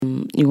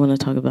You want to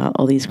talk about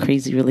all these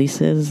crazy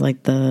releases,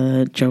 like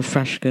the Joe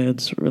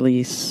Freshgoods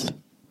release?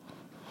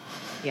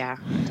 Yeah,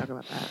 talk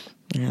about that.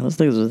 Yeah, those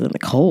things was in the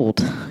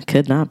cold.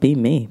 Could not be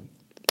me.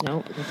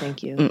 Nope, no,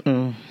 thank you.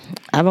 Mm-mm.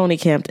 I've only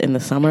camped in the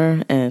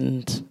summer,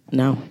 and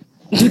no.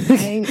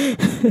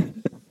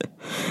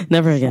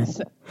 Never again.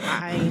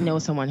 I know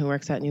someone who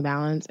works at New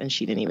Balance, and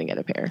she didn't even get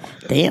a pair.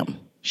 Damn.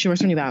 She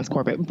works for New Balance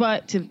corporate,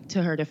 but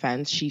to her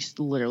defense, she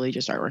literally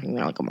just started working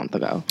there like a month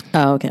ago.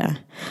 Oh, okay.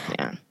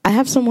 Yeah. I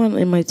have someone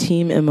in my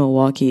team in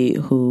Milwaukee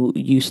who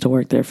used to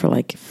work there for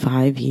like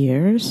 5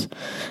 years,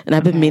 and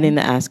I've been meaning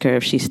to ask her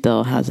if she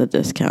still has a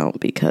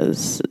discount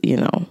because, you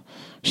know,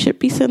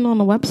 shit be sitting on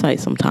the website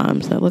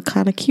sometimes that look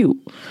kind of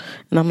cute,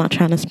 and I'm not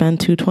trying to spend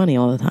 $220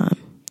 all the time.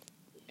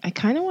 I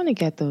kind of want to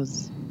get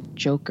those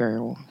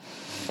Joker.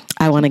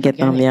 I want to get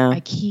them, yeah. I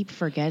keep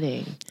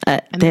forgetting.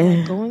 And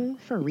they're going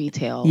for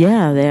retail.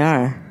 Yeah, they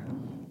are.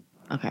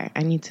 Okay,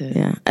 I need to.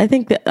 Yeah, I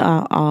think that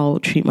I'll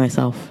treat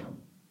myself.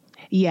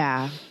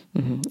 Yeah.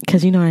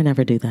 Because, you know, I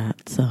never do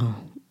that, so.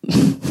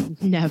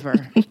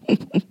 Never.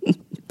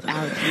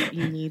 Alex,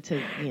 you need to,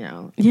 you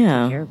know, take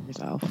care of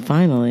yourself.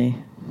 Finally.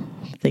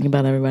 Think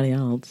about everybody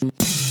else.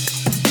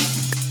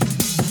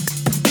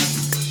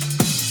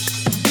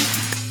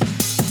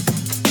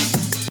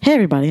 Hey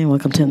everybody, and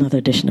welcome to another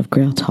edition of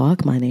Grail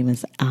Talk. My name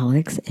is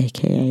Alex,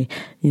 aka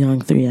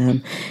Young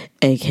 3M,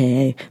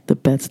 aka the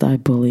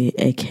Bed-Stuy Bully,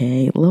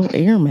 aka Lil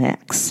Air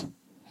Max.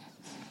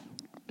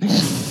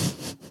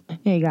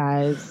 Hey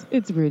guys,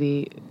 it's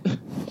Rudy,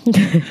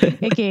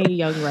 aka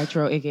Young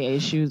Retro, aka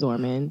Shoes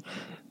Orman.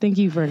 Thank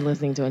you for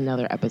listening to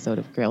another episode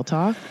of Grail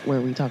Talk,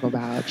 where we talk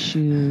about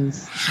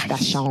shoes,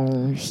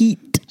 fashion,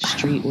 heat,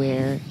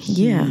 streetwear,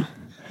 heat,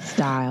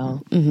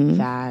 style,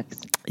 facts,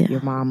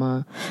 your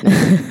mama,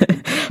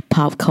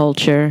 pop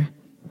culture.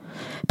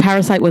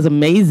 Parasite was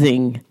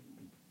amazing.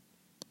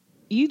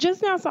 You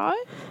just now saw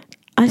it?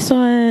 I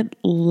saw it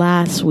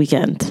last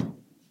weekend.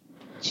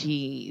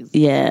 Jeez.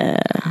 Yeah.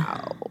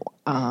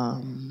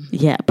 Wow.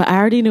 Yeah, but I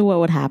already knew what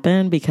would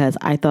happen because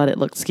I thought it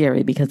looked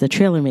scary because the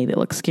trailer made it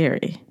look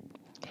scary.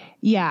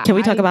 Yeah. Can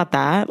we talk about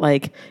that?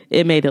 Like,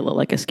 it made it look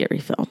like a scary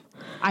film.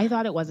 I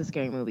thought it was a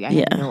scary movie. I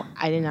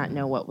did not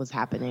know what was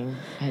happening.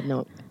 I had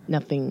no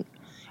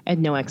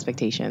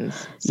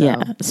expectations. So.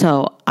 Yeah.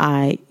 So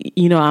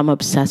I'm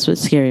obsessed with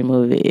scary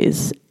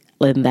movies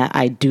in that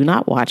I do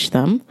not watch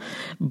them,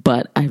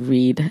 but I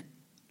read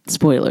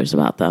spoilers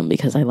about them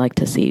because I like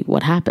to see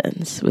what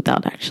happens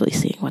without actually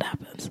seeing what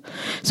happens.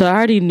 So I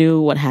already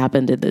knew what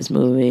happened in this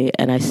movie,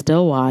 and I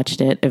still watched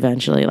it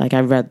eventually. Like,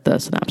 I read the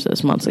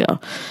synopsis months ago.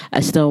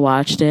 I still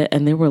watched it,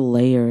 and there were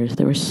layers.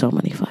 There were so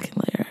many fucking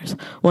layers.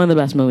 One of the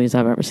best movies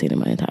I've ever seen in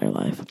my entire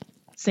life.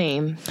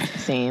 Same.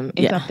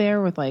 It's up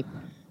there with, like,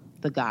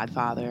 The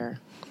Godfather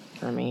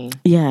for me.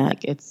 Yeah.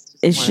 Like, it's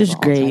just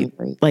great.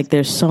 Like,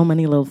 there's so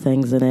many little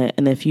things in it,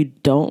 and if you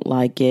don't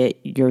like it,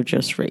 you're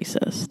just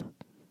racist.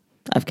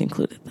 I've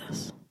concluded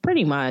this.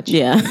 Pretty much.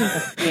 Yeah. I think that's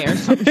a fair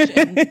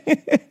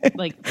assumption.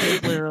 Like,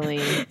 there's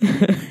literally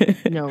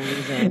no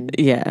reason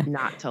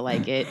not to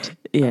like it.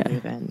 Yeah.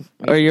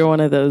 Or you're one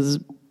of those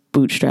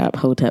bootstrap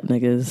hotep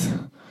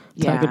niggas.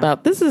 Talk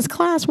about, this is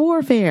class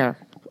warfare.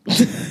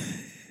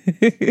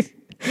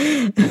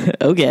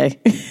 Okay.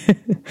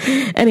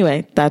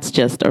 Anyway, that's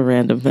just a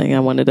random thing I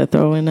wanted to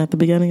throw in at the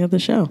beginning of the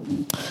show.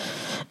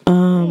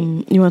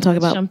 You want to talk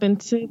about jump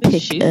into the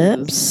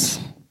pickups? shoes?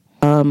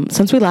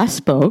 Since we last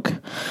spoke,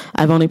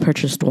 I've only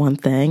purchased one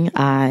thing.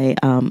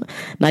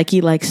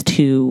 Nike likes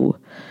to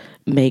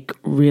make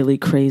really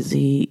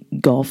crazy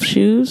golf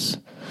shoes,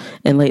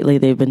 and lately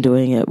they've been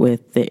doing it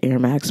with the Air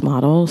Max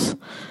models.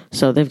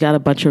 So they've got a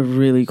bunch of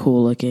really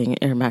cool looking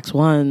Air Max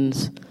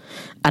 1s.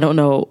 I don't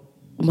know.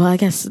 Well, I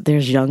guess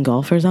there's young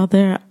golfers out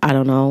there. I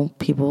don't know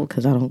people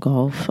because I don't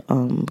golf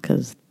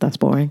because that's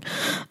boring.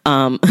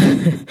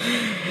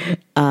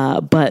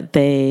 But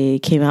they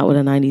came out with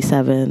a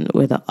 97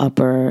 where the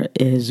upper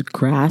is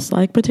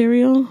grass-like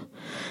material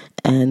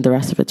and the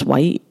rest of it's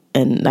white.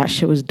 And that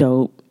shit was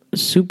dope.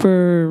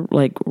 Super,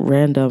 like,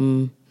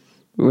 random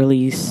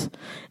release.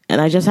 And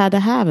I just had to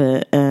have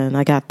it. And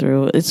I got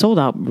through. It sold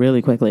out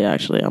really quickly,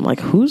 actually. I'm like,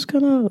 who's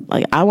gonna...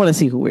 Like, I want to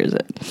see who wears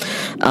it.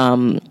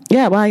 Well,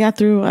 I got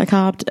through. I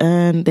copped.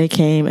 And they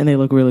came. And they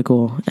look really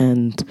cool.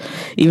 And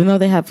even though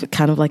they have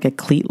kind of like a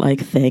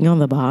cleat-like thing on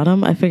the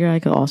bottom, I figure I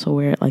could also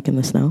wear it, like, in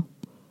the snow.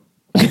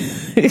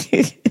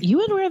 You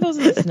would wear those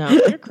in the snow.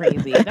 You're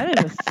crazy. That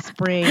is a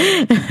spring,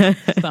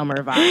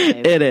 summer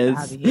vibe. It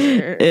is.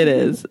 It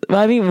is. Well,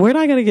 I mean, we're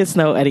not going to get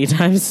snow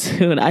anytime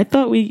soon. I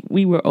thought we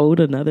were owed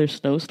another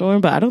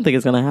snowstorm, but I don't think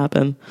it's going to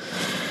happen.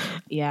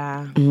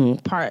 Yeah. Mm-hmm.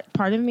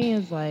 Part of me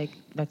is like,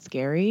 that's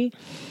scary.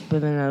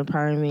 But then another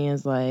part of me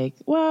is like,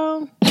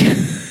 well...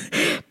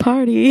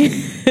 Party.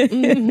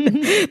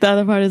 The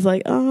other part is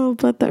like, oh,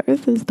 but the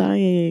earth is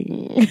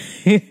dying.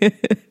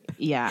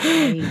 Yeah,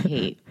 I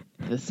hate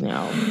the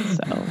snow,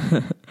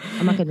 so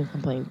I'm not going to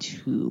complain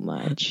too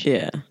much.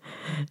 Yeah.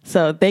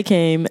 So they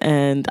came,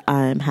 and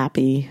I'm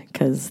happy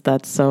because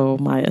that's so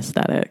my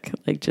aesthetic,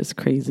 like just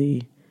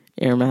crazy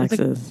Air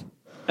Maxes.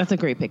 That's a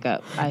great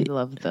pickup. I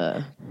love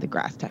the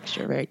grass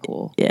texture. Very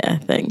cool. Yeah,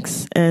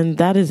 thanks. And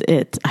that is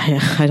it.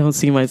 I don't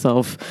see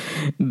myself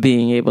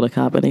being able to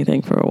cop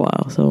anything for a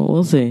while, so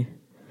we'll see.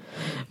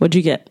 What'd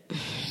you get?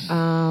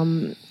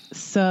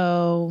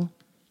 So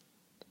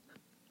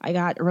I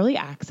got early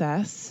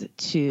access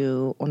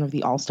to one of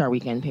the All-Star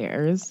Weekend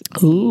pairs.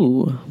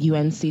 Ooh.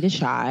 UNC to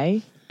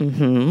Shy.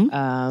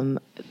 Mm-hmm.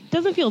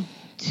 Doesn't feel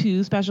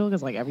too special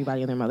because like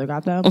everybody and their mother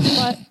got them,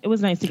 but it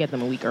was nice to get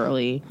them a week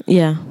early.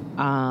 Yeah.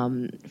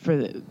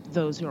 For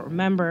those who don't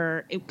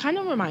remember, it kind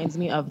of reminds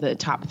me of the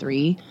top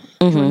 3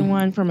 Jordan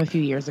one from a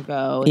few years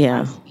ago. It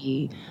has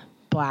the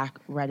black,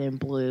 red, and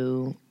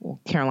blue,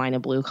 Carolina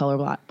blue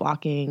color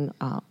blocking.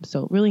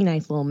 So really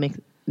nice little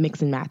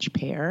mix and match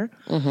pair.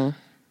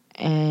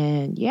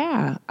 And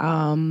yeah,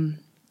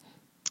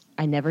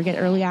 I never get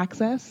early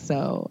access,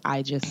 so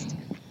I just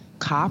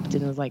copped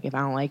and was like, if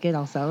I don't like it,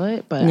 I'll sell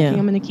it. But I think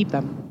I'm going to keep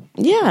them.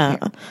 Yeah,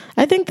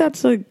 I think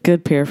that's a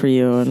good pair for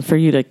you and for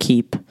you to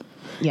keep.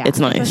 Yeah, it's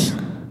nice.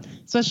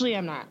 Especially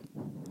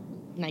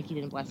Nike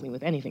didn't bless me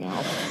with anything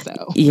else. So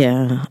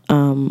yeah,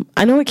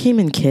 I know it came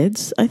in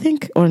kids, I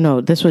think, or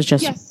no, this was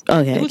just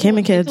it came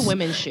in kids. It's a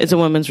women's shoe. It's a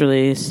women's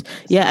release.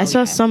 Yeah, I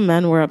saw some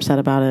men were upset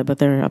about it, but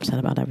they're upset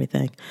about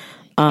everything.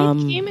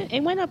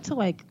 It went up to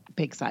like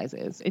big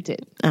sizes. It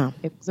did. Oh,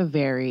 it was a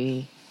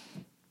very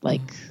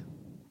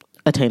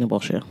attainable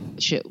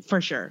shoe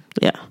for sure.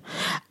 Yeah,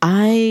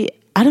 I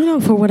don't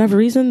know, for whatever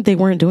reason they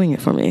weren't doing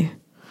it for me.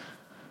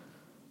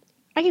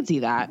 I can see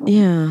that.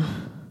 Yeah.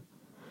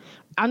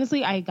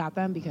 Honestly, I got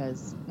them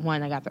because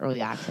 1, I got the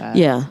early access.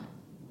 Yeah.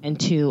 And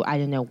 2, I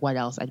didn't know what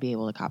else I'd be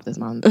able to cop this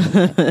month.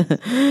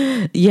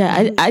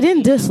 Yeah, I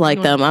didn't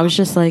dislike them. I was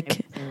just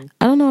like,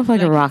 I don't know if I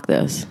could rock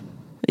this.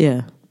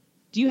 Yeah.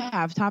 Do you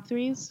have top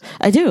 3s?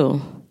 I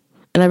do.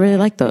 And I really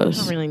like those.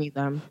 I don't really need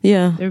them.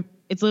 Yeah.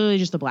 It's literally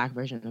just a black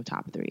version of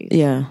top 3s.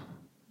 Yeah.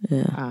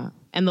 Yeah.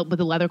 But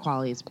the leather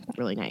quality is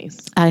really nice.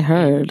 I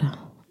heard.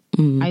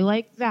 I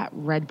like that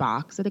red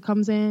box that it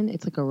comes in.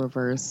 It's like a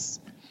reverse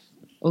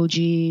OG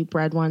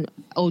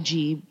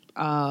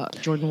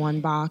Jordan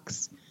 1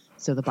 box.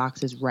 So the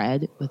box is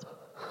red with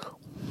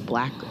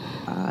black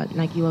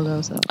Nike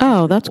logo. So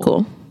that's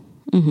cool.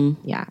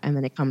 Mm-hmm. Yeah, and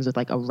then it comes with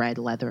like a red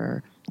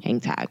leather hang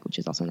tag, which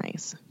is also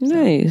nice.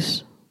 Nice.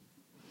 So,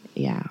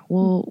 yeah,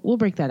 we'll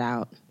break that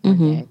out one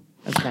day,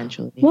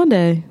 eventually. One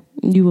day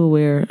you will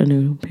wear a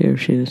new pair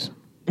of shoes.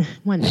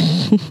 One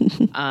day.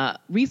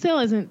 Resale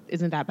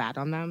isn't that bad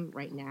on them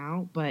right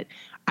now, but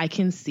I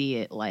can see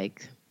it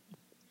like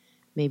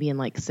maybe in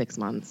like 6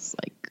 months,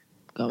 like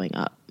going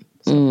up.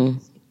 So,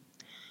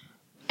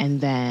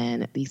 and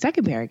then the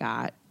second pair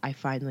I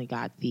finally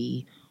got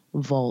the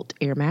Volt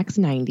Air Max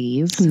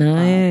 90s.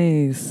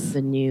 Nice.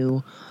 The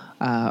new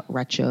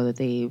retro that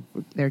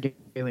they're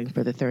doing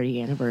for the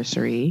 30th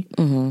anniversary.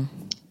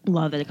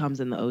 Love that it comes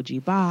in the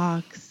OG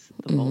box.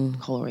 The Volt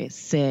colorway is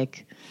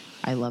sick.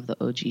 I love the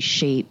OG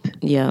shape.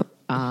 Yep.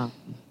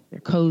 They're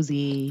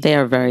cozy. They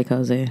are very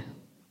cozy.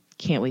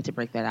 Can't wait to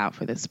break that out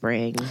for this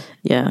spring.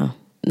 Yeah.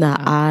 Nah,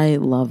 I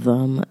love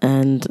them.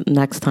 And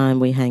next time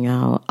we hang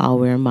out, I'll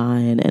wear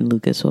mine and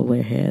Lucas will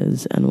wear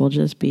his. And we'll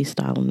just be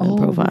styling and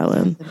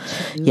profiling.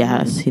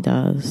 Yes, he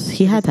does.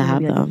 He had to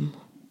have them.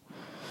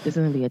 This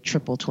is going to be a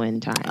triple twin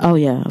time. Oh,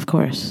 yeah, of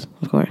course.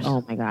 Of course.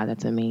 Oh, my God,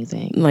 that's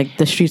amazing. Like,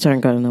 the streets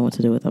aren't going to know what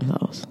to do with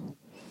themselves.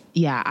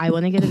 Yeah, I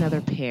want to get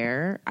another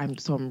pair. I'm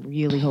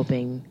really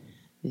hoping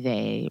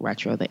they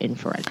retro the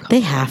infrared color.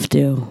 They have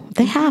to.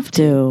 They have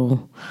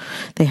to.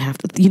 They have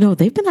to. You know,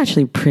 they've been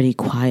actually pretty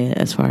quiet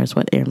as far as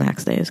what Air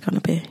Max Day is going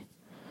to be.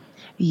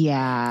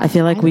 Yeah. I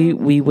feel like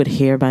we would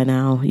hear by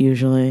now,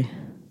 usually.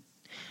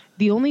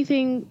 The only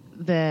thing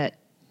that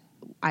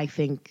I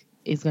think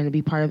is going to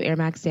be part of Air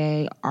Max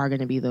Day are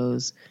going to be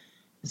those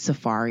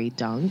Safari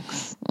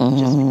dunks.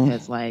 Just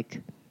because,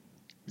 like,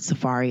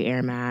 Safari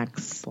Air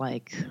Max,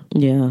 like,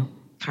 yeah,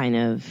 kind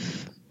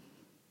of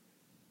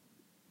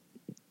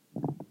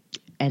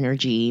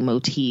energy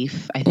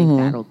motif. I think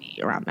that'll be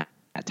around that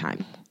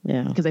time.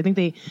 Yeah, because I think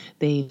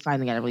they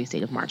finally got a release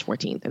date of March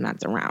 14th, and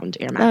that's around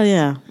Air Max. Oh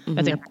yeah,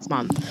 that's Air Max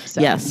month.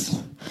 So.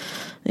 Yes,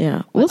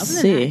 yeah, we'll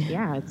see.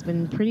 That, it's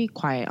been pretty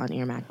quiet on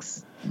Air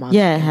Max month.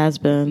 Yeah, it has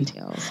been.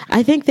 Details.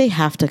 I think they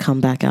have to come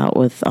back out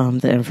with the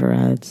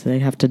infrareds. They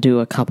have to do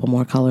a couple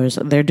more colors.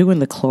 They're doing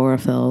the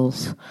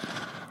chlorophylls,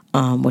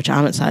 which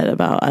I'm excited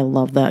about. I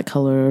love that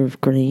color of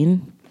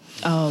green.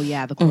 Oh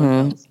yeah, the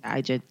chlorophylls.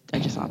 I just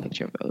saw a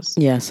picture of those.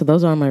 Yeah, so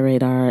those are on my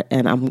radar,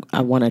 and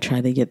I want to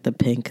try to get the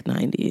pink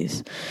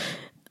 90s.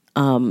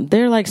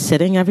 They're like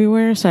sitting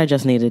everywhere, so I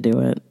just need to do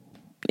it,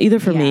 either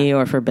for me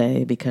or for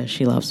Bae, because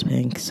she loves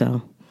pink.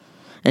 So,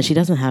 and she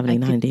doesn't have any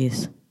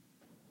 90s.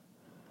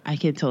 I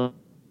can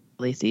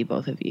totally see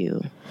both of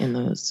you in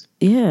those.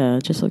 Yeah,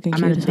 just looking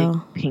cute as hell. I'm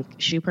not a big pink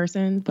shoe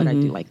person, but I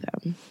do like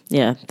them.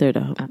 Yeah, they're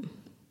dope.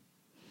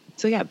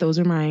 So yeah, those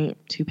are my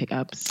 2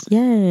 pickups.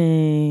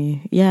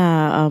 Yay.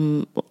 Yeah,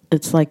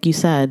 it's like you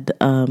said,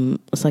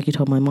 it's like you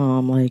told my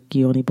mom, like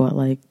you only bought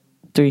like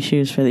 3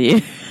 shoes for the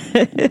year.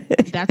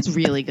 That's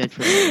really good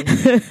for me.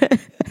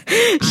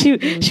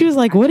 She was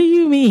like, what do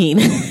you mean?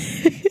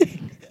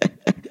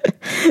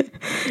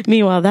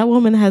 Meanwhile, that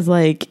woman has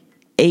like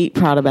 8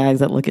 Prada bags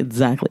that look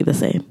exactly the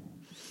same.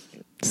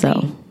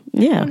 So,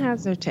 yeah. Everyone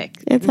has their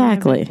tick.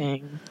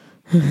 Exactly.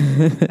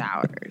 It's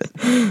ours.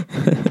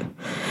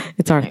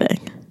 It's our thing.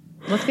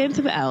 Let's get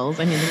into the L's.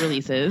 I mean, the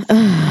releases.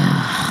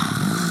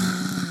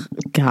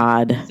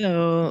 God.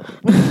 So,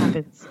 what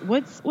happens?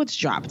 What's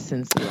dropped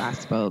since we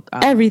last spoke?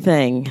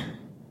 Everything.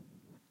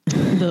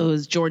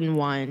 Those Jordan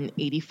 1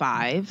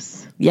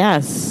 85s.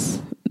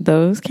 Yes.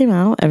 Those came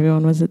out.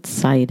 Everyone was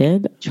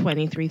excited.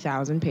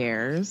 23,000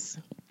 pairs.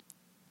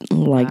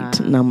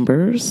 Liked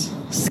numbers.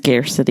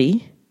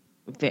 Scarcity.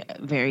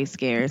 Very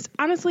scarce.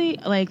 Honestly,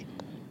 like,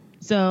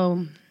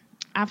 so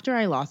after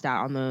I lost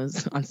out on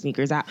those on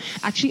Sneakers app,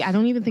 actually, I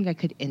don't even think I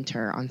could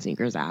enter on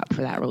Sneakers app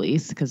for that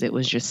release because it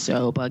was just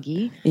so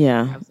buggy.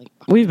 Yeah. I was like,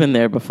 we've been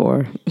there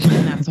before.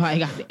 And that's why I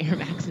got the Air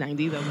Max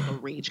 90s. That was like a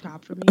rage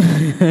cop for me.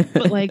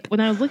 But like when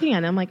I was looking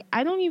at it, I'm like,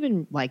 I don't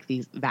even like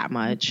these that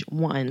much.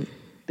 1,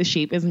 the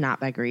shape is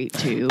not that great.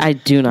 2, I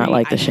do not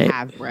like the shape. I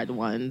have red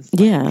ones.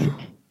 Yeah.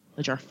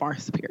 Which are far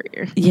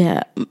superior.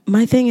 Yeah.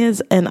 My thing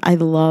is, and I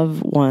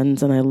love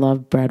ones and I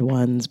love bread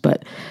ones,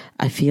 but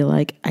I feel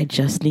like I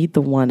just need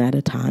the one at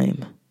a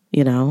time,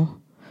 you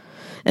know?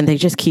 And they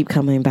just keep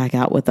coming back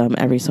out with them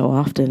every so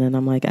often. And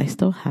I'm like, I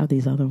still have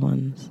these other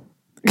ones.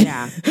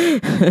 Yeah.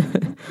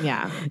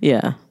 Yeah.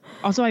 Yeah.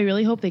 Also, I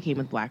really hope they came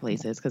with black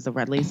laces because the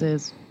red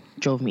laces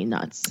drove me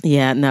nuts.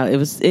 Yeah. No,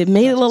 it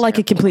made it look like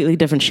a completely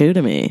different shoe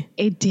to me.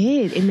 It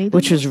did. It made them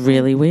which was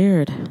really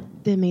weird.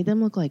 They made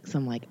them look like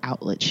some like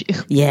outlet shoe.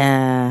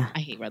 Yeah. I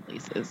hate red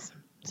laces.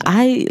 So.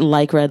 I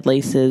like red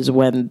laces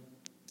when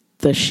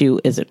the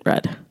shoe isn't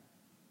red.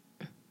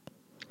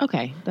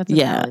 Okay, that's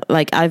valid.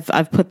 Like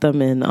I've put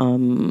them in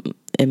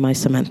my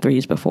Cement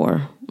 3s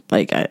before.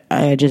 Like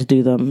I just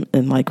do them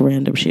in like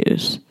random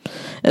shoes,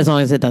 as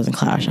long as it doesn't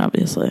clash,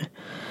 obviously. Yeah.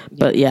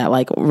 But yeah,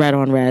 like red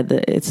on red,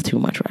 it's too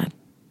much red.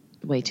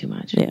 Way too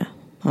much. Yeah,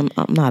 I'm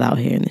not out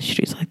here in the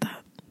streets like that.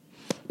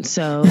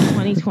 So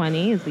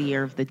 2020 is the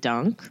year of the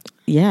Dunk.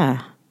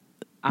 Yeah.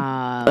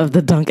 Of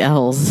the Dunk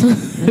L's.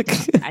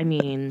 I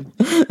mean,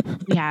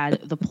 we had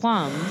the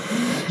Plum.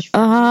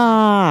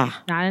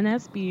 Not an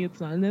SB. It's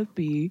not an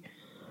SB.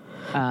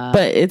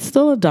 But it's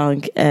still a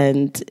Dunk,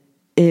 and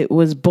it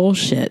was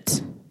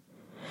bullshit.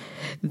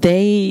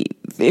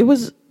 It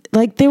was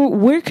like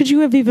where could you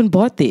have even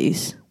bought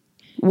these?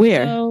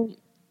 Where? So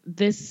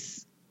the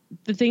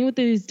thing with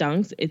these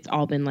Dunks, it's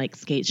all been like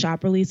skate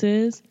shop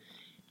releases.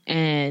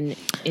 And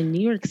in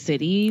New York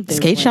City,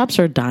 skate shops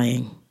are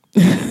dying.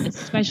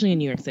 Especially in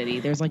New York City,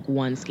 there's like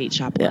one skate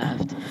shop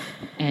left,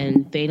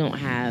 and they don't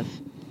have.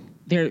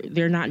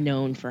 They're not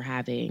known for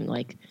having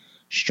like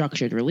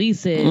structured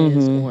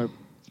releases or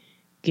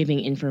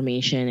giving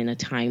information in a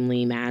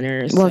timely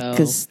manner. Well,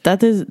 because that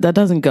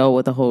doesn't go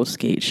with the whole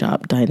skate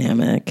shop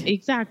dynamic.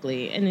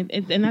 Exactly,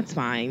 and that's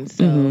fine.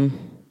 So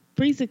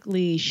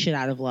basically, shit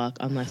out of luck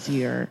unless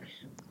you're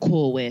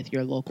cool with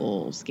your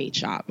local skate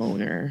shop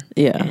owner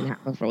and have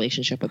a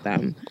relationship with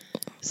them.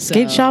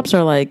 Skate shops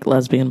are like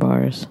lesbian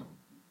bars.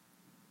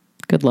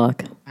 Good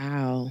luck.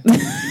 Wow.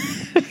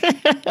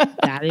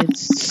 That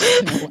is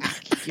so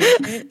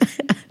accurate.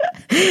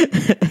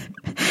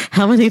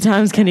 How many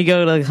times can you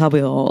go to Hobby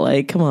Hall?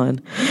 Like, come on.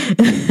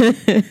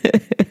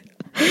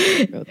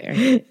 Go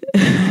there.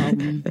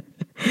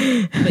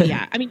 But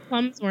yeah, I mean,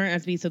 Plums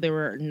weren't SB, so there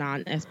were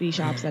non-SB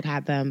shops that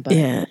had them. But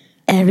yeah.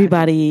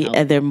 Everybody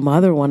and their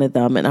mother wanted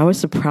them, and I was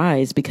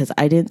surprised because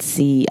I didn't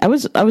see. I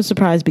was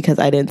surprised because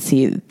I didn't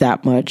see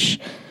that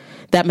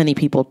many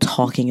people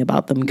talking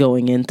about them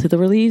going into the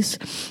release,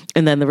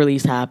 and then the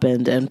release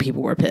happened, and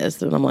people were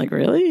pissed, and I'm like,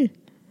 really?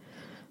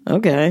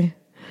 Okay.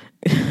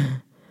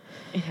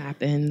 It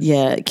happens.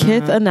 Yeah,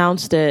 Kith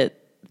announced it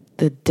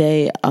the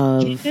day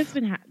of. Kith has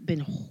been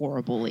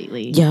horrible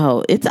lately.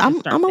 Yo,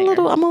 I'm a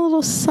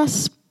little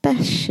suspicious.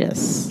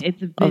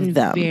 It's been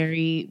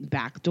very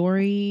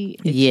backdoory.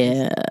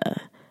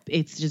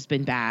 It's just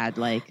been bad.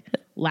 Like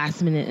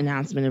last minute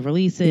announcement of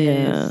releases.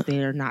 Yeah.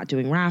 They're not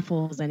doing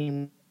raffles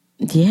anymore.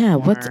 Yeah,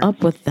 what's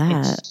up with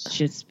that? It's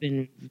just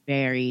been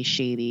very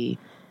shady,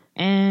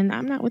 and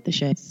I'm not with the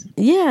shits.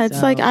 Yeah,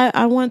 it's like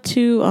I want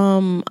to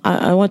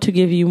I want to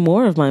give you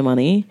more of my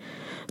money,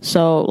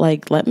 so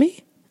like let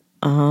me.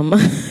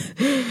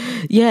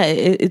 Yeah,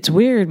 it's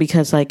weird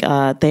because like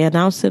they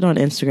announced it on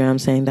Instagram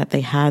saying that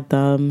they had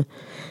them,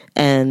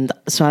 and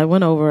so I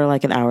went over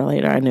like an hour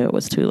later. I knew it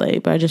was too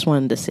late, but I just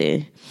wanted to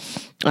see.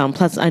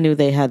 Plus, I knew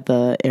they had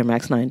the Air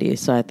Max 90s,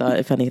 so I thought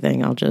if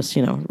anything, I'll just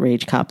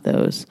rage cop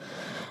those.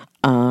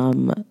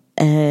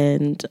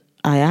 And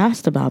I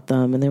asked about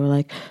them, and they were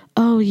like,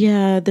 "Oh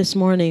yeah, this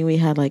morning we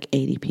had like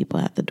 80 people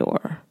at the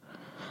door."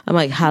 I'm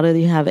like, "How did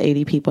you have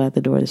 80 people at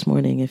the door this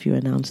morning if you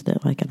announced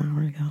it like an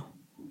hour ago?"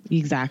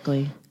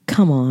 Exactly.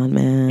 Come on,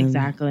 man.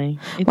 Exactly.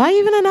 Why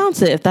even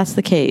announce it if that's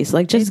the case?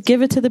 Like, just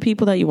give it to the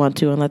people that you want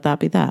to and let that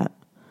be that.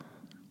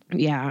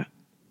 Yeah.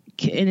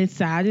 And it's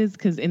sad is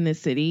because in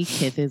this city,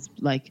 Kith is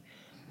like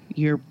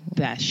your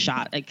best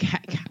shot at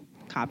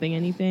copping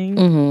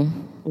anything,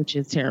 which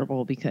is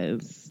terrible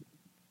because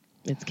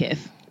it's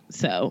Kith.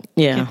 So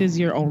Kith is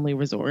your only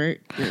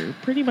resort. You're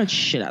pretty much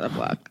shit out of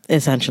luck.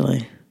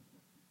 Essentially.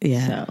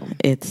 Yeah. So,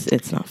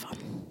 it's not fun.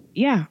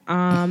 Yeah.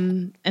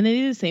 And they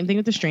did the same thing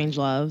with the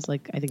Strangeloves.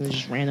 Like, I think it was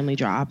just randomly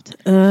dropped.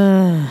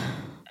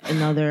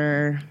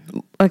 Another.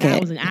 Okay.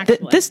 That was an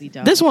actual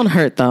this one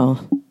hurt, though.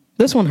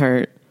 This one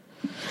hurt.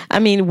 I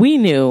mean, we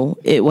knew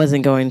we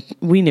weren't going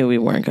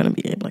to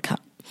be able to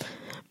cop.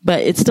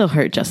 But it still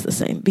hurt just the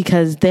same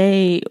because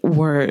they're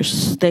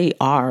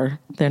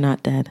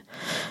not dead.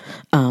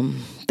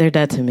 They're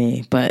dead to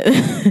me, but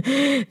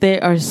they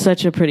are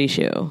such a pretty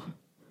shoe.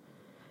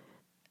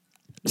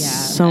 Yeah,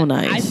 so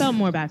nice. I felt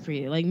more bad for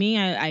you. Like me,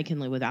 I can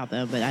live without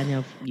them, but I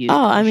know you.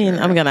 Oh, I mean,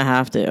 sure. I'm gonna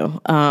have to.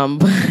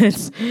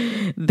 But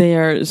they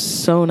are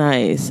so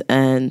nice,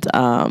 and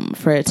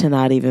for it to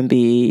not even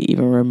be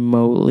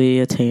remotely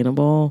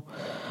attainable,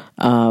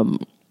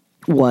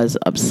 was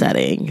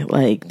upsetting.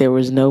 Like there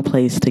was no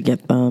place to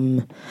get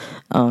them.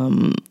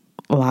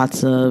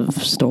 Lots of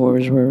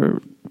stores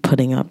were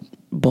putting up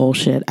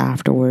bullshit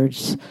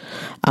afterwards.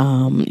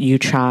 You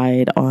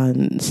tried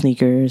on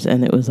sneakers,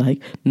 and it was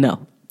like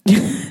no.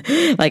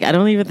 Like I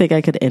don't even think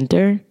I could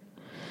enter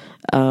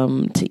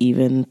to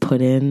even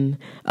put in.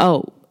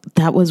 Oh,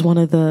 that was one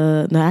of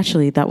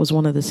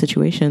the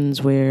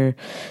situations where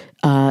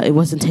it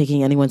wasn't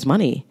taking anyone's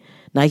money.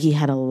 Nike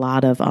had a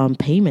lot of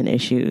payment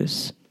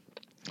issues.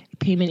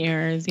 Payment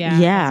errors,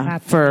 yeah,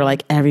 for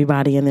like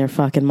everybody and their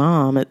fucking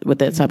mom, with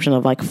the exception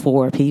of like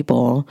 4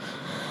 people.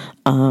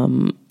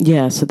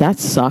 So that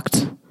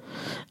sucked.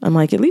 I'm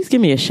like, at least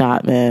give me a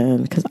shot,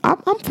 man, because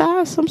I'm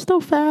fast. I'm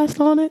still fast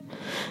on it,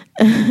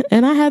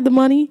 and I had the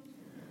money.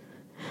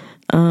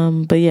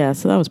 But yeah,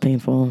 so that was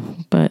painful,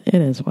 but it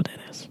is what it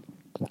is.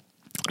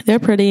 They're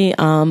pretty.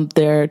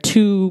 They're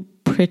too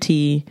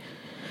pretty.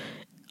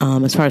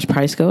 As far as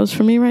price goes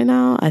for me right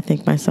now, I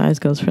think my size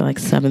goes for like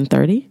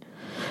 $730.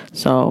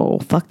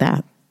 So fuck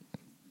that.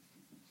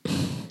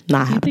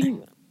 Not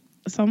happening.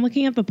 So I'm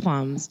looking at the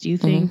plums. Do you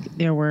think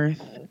they're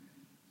worth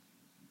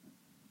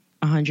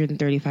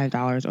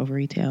 $135 over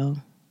retail?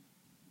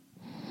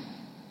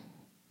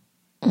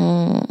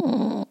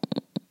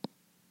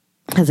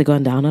 Has it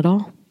gone down at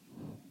all?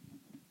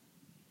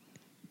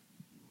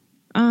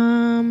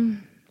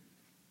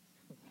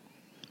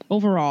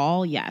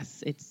 Overall,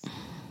 yes. It's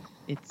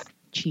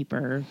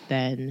cheaper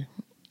than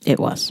it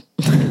was.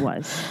 It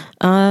was.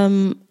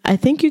 I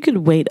think you could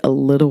wait a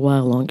little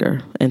while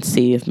longer and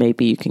see if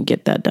maybe you can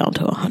get that down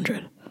to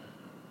 100.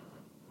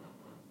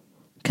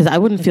 Because I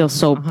wouldn't feel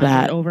so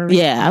bad.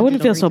 I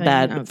wouldn't feel so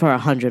bad for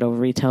 100 over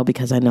retail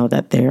because I know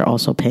that they're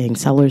also paying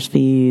seller's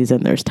fees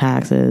and there's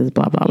taxes,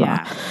 blah, blah,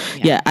 blah.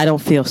 Yeah, I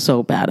don't feel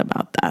so bad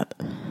about that.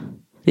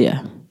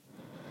 Yeah.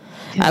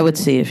 I would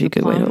see if you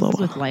could wait a little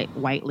while. With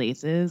white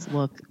laces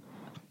look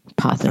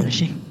popping.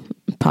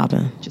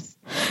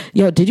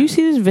 Yo, did you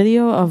see this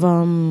video of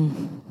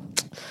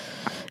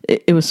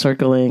it was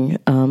circling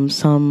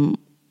some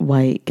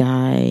white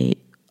guy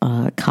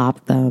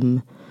copped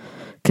them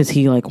because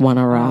he like won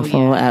a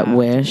raffle at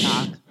Wish.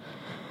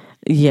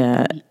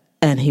 Yeah,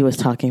 and he was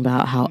talking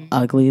about how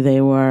ugly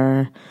they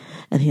were.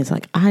 And he's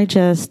like, I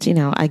just,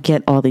 I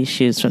get all these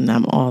shoes from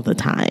them all the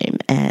time.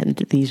 And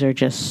these are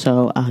just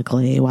so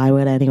ugly. Why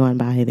would anyone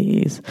buy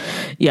these?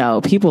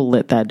 Yo, people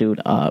lit that dude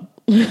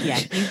up. Yeah,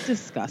 he's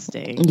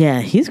disgusting.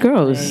 Yeah, he's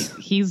gross.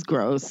 Like, he's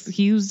gross.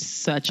 He's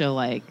such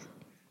a,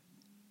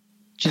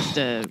 just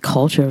a...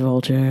 culture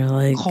vulture.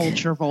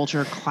 Culture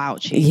vulture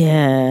clout chaser.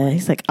 Yeah,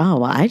 he's like,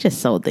 oh, well, I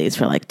just sold these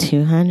for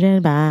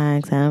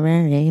 $200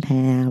 over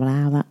retail,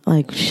 blah, blah.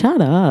 Like,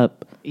 shut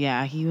up.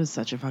 Yeah, he was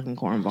such a fucking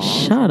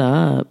cornball. Shut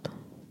up.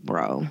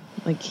 Bro,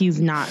 he's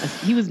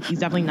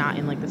definitely not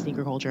in the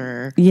sneaker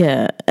culture.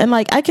 Yeah, and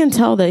I can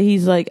tell that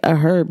he's a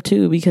herb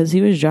too because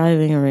he was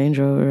driving a Range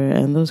Rover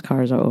and those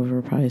cars are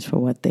overpriced for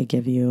what they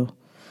give you.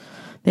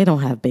 They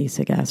don't have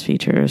basic ass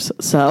features.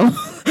 So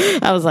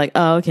I was like,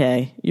 oh,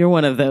 okay, you're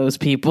one of those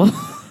people.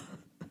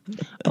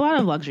 A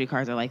lot of luxury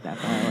cars are like that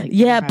though.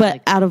 Yeah,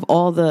 but out of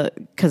all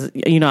because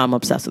I'm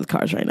obsessed with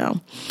cars right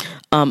now.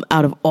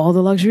 Out of all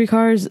the luxury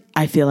cars,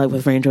 I feel like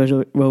with Range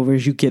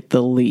Rovers you get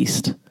the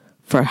least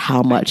for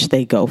how much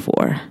they go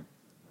for.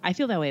 I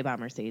feel that way about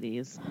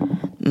Mercedes.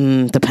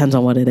 Depends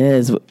on what it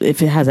is.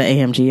 If it has an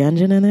AMG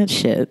engine in it,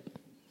 shit,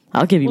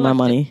 I'll give you my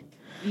money.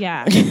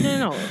 Yeah,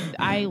 no.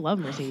 I love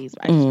Mercedes.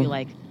 I just feel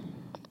like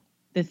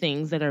the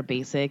things that are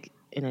basic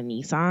in a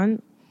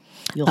Nissan,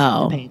 you'll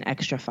have to pay an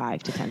extra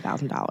 $5,000 to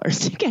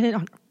 $10,000 to get it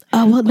on.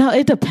 Oh, well, no,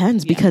 it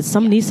depends because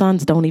some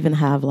Nissans don't even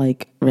have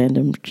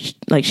random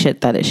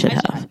shit that it should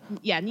have.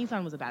 Yeah,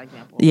 Nissan was a bad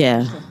example.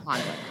 Yeah.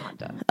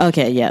 Honda.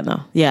 Okay, yeah,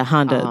 no. Yeah,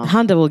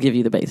 Honda will give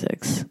you the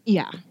basics.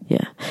 Yeah.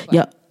 Yeah.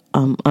 Yeah.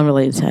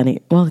 Unrelated to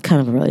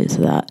kind of related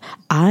to that.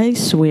 I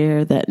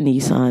swear that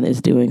Nissan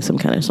is doing some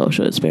kind of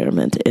social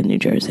experiment in New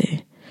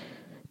Jersey.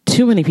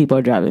 Too many people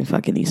are driving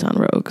fucking Nissan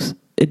Rogues.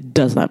 It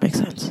does not make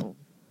sense.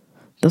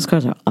 Those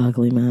cars are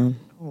ugly, man.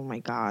 Oh my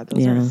God,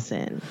 those are a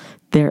sin.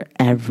 They're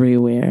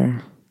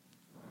everywhere.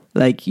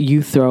 Like,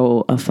 you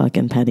throw a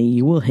fucking penny,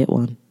 you will hit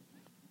one.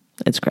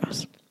 It's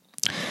gross.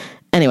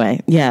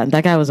 Anyway, yeah,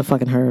 that guy was a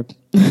fucking herb.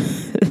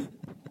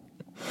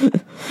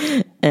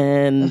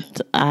 And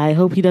I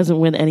hope he doesn't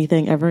win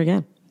anything ever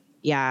again.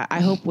 Yeah, I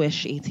hope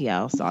Wish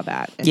ATL saw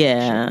that.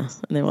 Yeah. And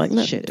they were like,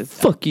 no,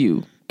 fuck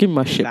you. Give me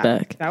my shit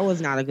back. That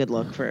was not a good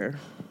look for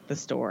the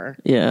store.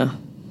 Yeah.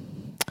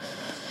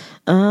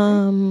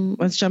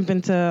 Let's jump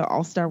into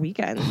All-Star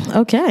Weekend.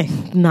 Okay.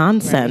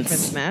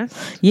 Nonsense.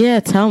 Yeah,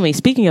 tell me.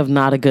 Speaking of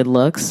not a good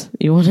looks,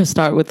 you want to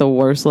start with the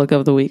worst look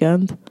of the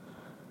weekend?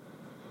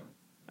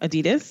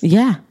 Adidas?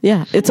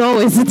 Yeah. It's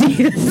always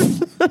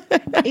Adidas.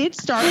 It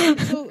started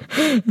so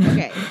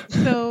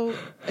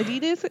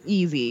Adidas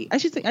Yeezy. I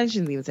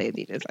shouldn't even say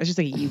Adidas. I should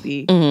say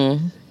Yeezy.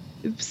 Mm-hmm.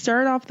 It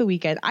started off the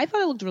weekend. I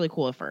thought it looked really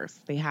cool at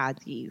first. They had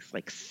these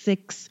like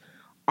 6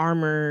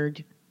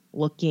 armored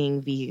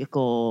looking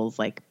vehicles,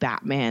 like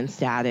Batman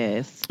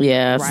status.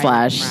 Yeah, /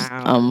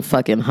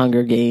 fucking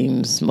Hunger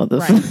Games,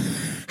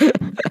 motherfucker.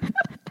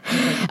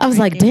 Right. I was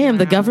like, damn,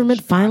 the government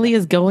Chicago. Finally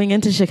is going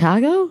into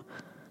Chicago?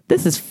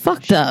 This is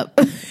fucked up.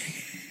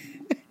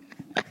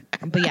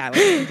 But yeah,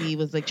 like, he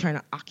was like trying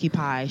to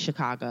occupy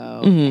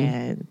Chicago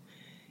and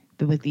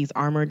with these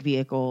armored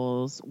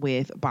vehicles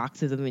with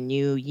boxes of the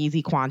new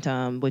Yeezy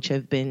Quantum, which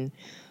have been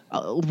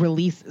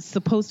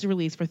supposed to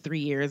release for 3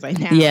 years. I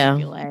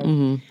feel like.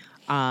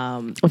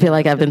 I feel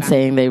like I've been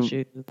saying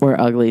they were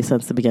ugly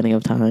since the beginning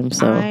of time.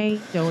 So I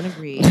don't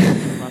agree.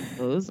 I love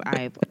those.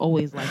 I've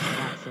always liked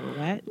that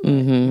silhouette.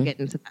 We'll get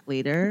into that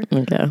later.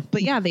 Okay.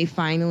 But yeah, they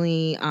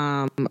finally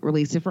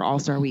released it for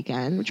All-Star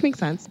Weekend, which makes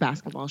sense.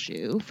 Basketball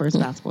shoe, first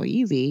basketball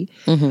Yeezy.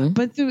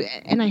 But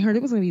and I heard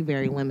it was going to be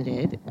very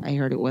limited. I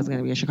heard it was going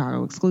to be a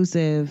Chicago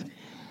exclusive.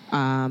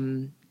 I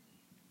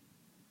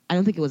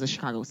don't think it was a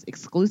Chicago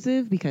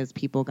exclusive because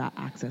people got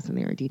access in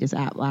their Adidas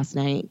app last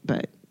night,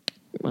 but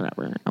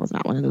whatever. I was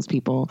not one of those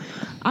people.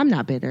 I'm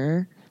not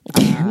bitter.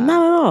 Not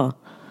at all.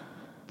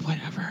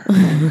 Whatever.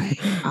 Right.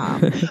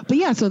 But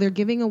yeah, so they're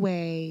giving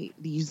away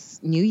these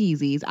new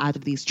Yeezys out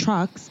of these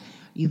trucks.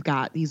 You've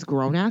got these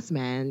grown-ass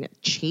men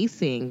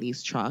chasing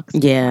these trucks.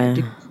 Yeah.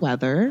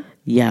 Weather.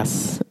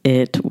 Yes,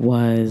 it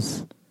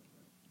was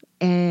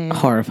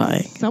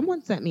horrifying.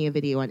 Someone sent me a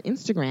video on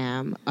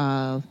Instagram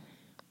of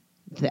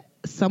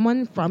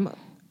someone from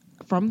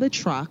the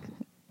truck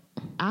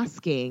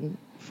asking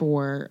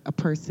for a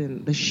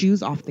person the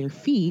shoes off their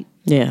feet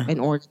in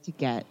order to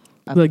get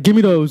like give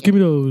me those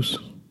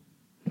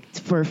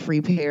for a free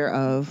pair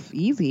of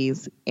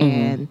Yeezys.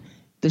 And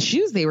the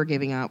shoes they were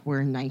giving up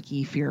were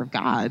Nike Fear of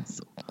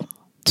Gods.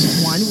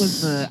 One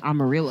was the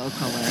Amarillo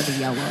color, the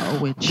yellow,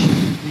 which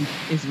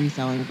is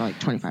reselling for like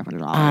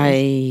 $2,500.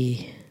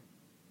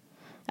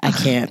 I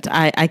can't.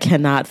 I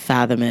cannot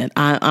fathom it.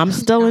 I'm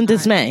still in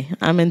dismay.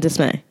 I'm in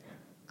dismay.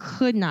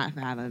 Could not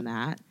fathom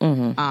that.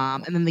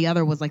 And then the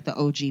other was like the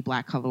OG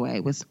black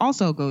colorway, which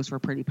also goes for a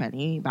pretty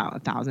penny,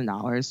 about $1,000,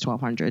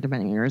 $1,200,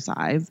 depending on your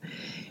size.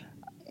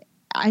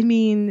 I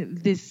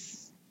mean,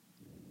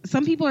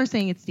 some people are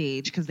saying it's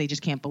staged because they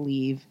just can't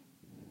believe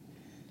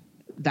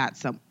that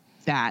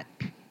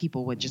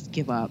people would just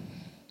give up.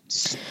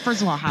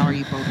 First of all, how are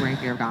you both wearing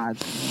Fear of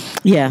Gods?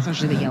 Yeah.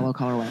 Especially the yellow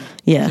colorway.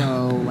 Yeah.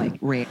 So like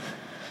rare.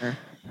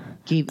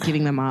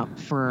 Giving them up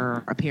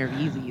for a pair of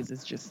Yeezys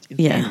is just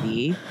insanity.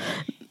 Yeah.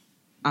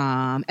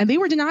 And they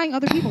were denying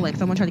other people. Like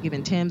someone tried to give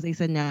in Tim's, they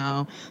said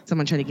no.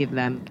 Someone tried to give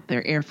them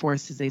their Air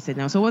Forces, they said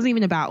no. So it wasn't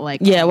even about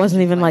like it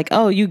wasn't even like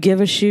oh, you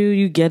give a shoe,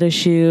 you get a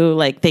shoe.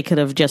 Like they could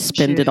have just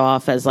spinned it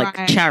off as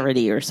like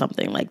charity or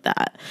something like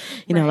that.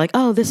 You know, like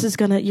oh, this is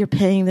you're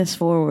paying this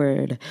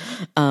forward.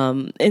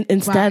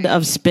 Instead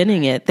of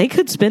spinning it, they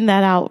could spin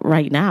that out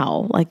right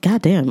now. Like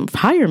goddamn,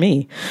 hire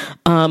me.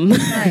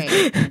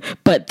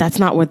 But that's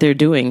not what they're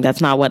doing.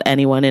 That's not what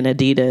anyone in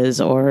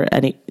Adidas or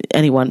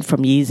anyone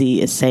from Yeezy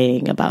is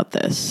saying about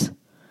this,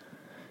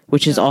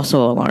 which is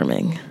also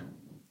alarming.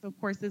 So of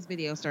course this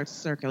video starts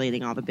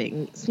circulating all the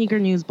big sneaker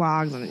news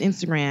blogs on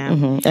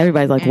Instagram.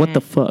 Everybody's like, what the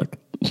fuck?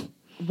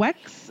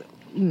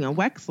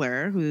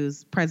 Wexler,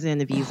 who's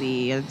president of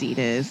Yeezy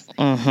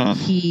Adidas,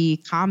 he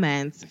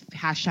comments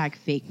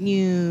 #fake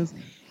news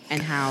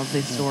and how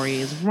this story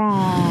is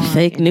wrong.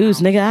 Fake news,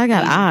 nigga, I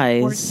got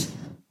eyes.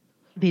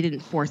 They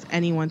didn't force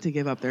anyone to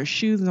give up their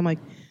shoes. And I'm like,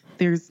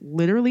 there's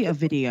literally a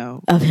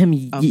video of him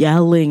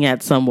yelling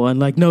at someone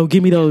like, no,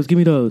 give me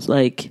those.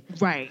 Like,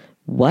 right.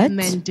 What? And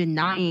then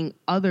denying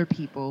other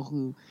people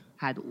who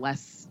had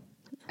less,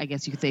 I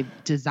guess you could say,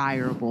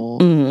 desirable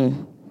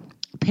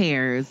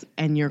pairs,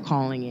 and you're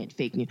calling it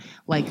fake news.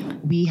 Like,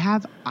 we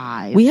have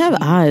eyes. We have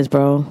eyes,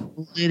 bro.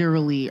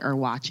 Literally are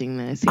watching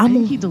this. I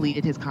think he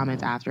deleted his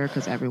comments after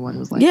because everyone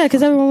was like... Yeah,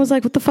 because everyone was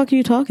like, what the fuck are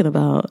you talking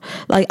about?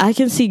 Like, I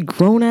can see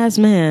grown-ass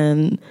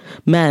men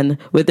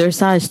with their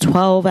size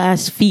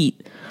 12-ass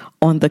feet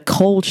on the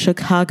cold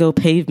Chicago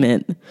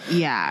pavement.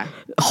 Yeah.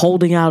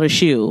 Holding out a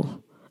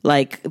shoe.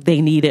 Like,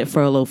 they need it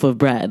for a loaf of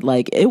bread.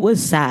 Like, it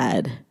was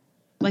sad.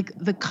 Like,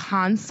 the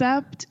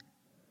concept,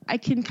 I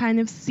can kind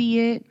of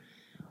see it.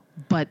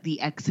 But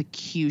the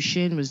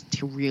execution was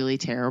really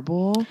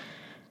terrible,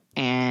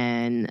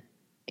 and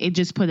it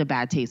just put a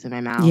bad taste in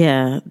my mouth.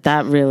 Yeah,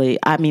 that really,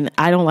 I mean,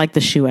 I don't like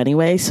the shoe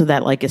anyway, so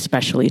that like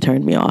especially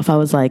turned me off. I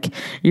was like,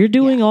 you're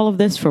doing all of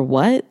this for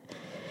what?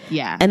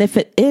 Yeah. And if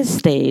it is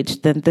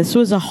staged, then this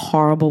was a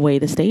horrible way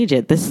to stage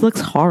it. This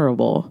looks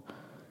horrible.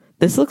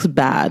 This looks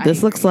bad.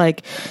 This looks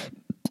like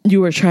you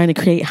were trying to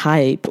create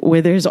hype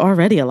where there's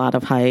already a lot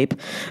of hype,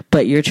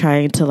 but you're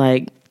trying to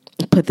like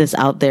put this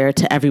out there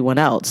to everyone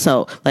else.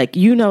 So like,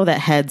 you know that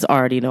heads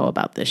already know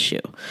about this shoe.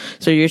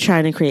 So you're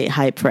trying to create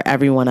hype for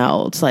everyone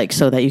else, like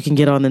so that you can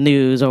get on the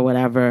news or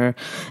whatever.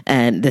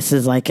 And this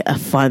is like a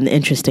fun,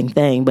 interesting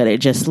thing, but it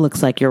just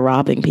looks like you're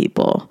robbing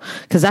people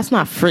because that's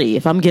not free.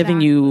 If I'm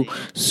giving you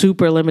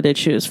super limited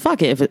shoes,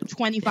 fuck it. If it's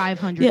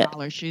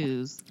 $2,500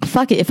 shoes.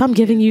 Fuck it. If I'm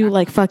giving you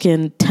like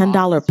fucking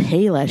 $10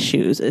 Payless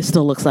shoes, it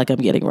still looks like I'm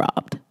getting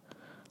robbed.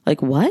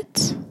 Like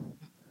what?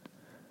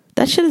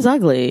 That shit is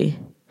ugly.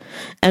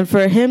 And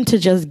for him to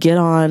just get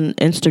on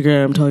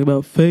Instagram talking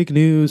about fake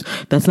news,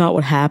 that's not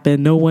what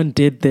happened, no one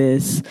did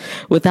this,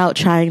 without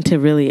trying to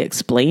really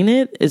explain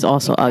it is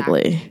also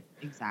ugly.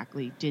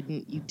 Exactly.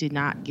 You did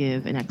not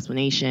give an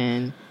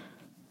explanation.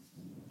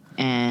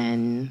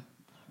 And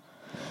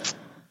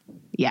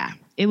yeah,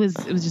 it was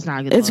just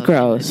not a good It's look.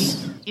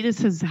 gross. He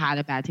just has had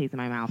a bad taste in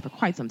my mouth for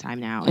quite some time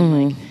now.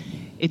 And like,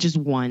 it's just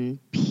one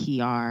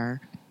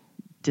PR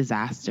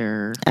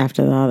disaster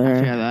after the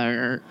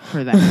other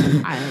for that.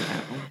 I don't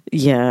know.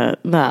 Yeah,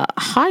 nah,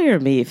 hire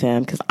me,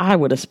 fam, because I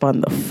would have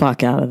spun the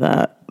fuck out of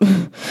that.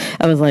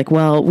 I was like,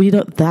 well, we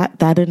don't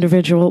that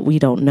individual, we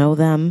don't know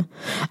them.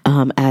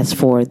 As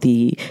for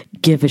the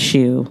give a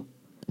shoe,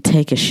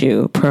 take a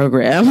shoe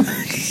program,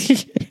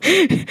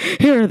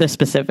 here are the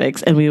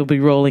specifics, and we will be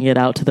rolling it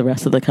out to the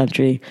rest of the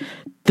country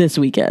this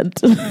weekend.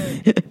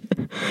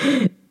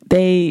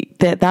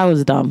 That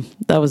was dumb.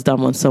 That was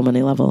dumb on so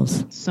many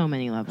levels. So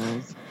many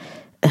levels.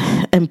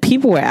 And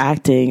people were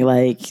acting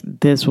like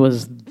this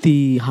was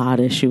the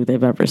hottest shoe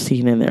they've ever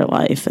seen in their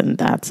life. And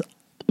that's,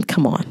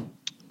 come on.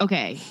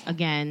 Okay,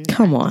 again.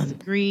 Come I on.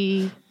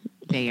 disagree.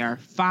 They are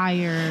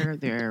fire.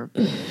 They're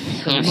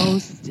the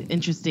most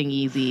interesting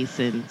Yeezy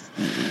since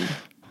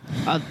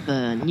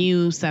the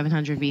new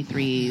 700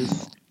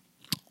 V3s.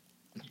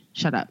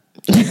 Shut up.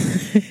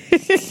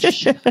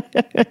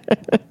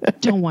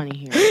 Don't want to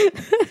hear it.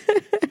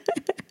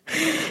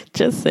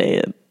 Just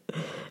saying.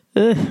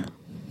 Ugh.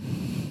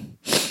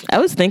 I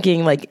was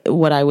thinking like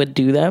what I would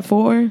do that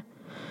for,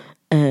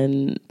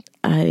 and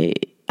I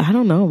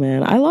don't know,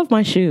 man. I love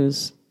my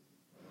shoes.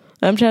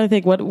 I'm trying to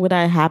think what would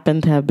I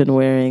happen to have been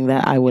wearing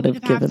that I would have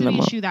given them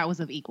a up. shoe that was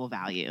of equal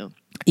value.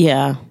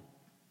 Yeah,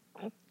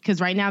 because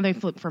right now they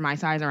flip for my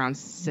size around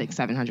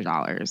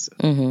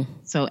 $600-$700.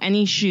 So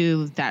any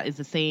shoe that is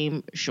the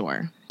same,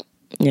 sure.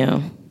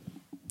 Yeah.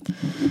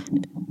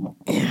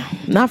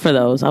 Not for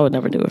those. I would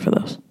never do it for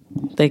those.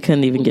 They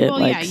couldn't even get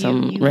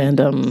some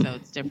random. So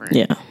it's different.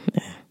 Yeah.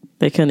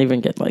 They couldn't even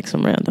get like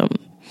some random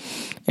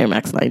Air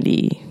Max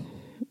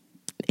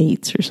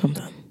 98s or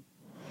something.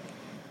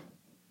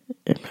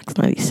 Air Max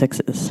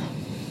 96s.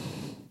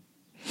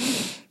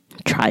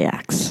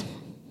 Triax.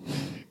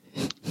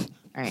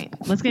 All right,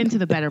 let's get into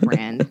the better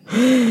brand.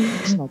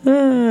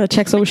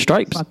 Checks over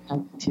stripes.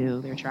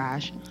 Too, they're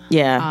trash.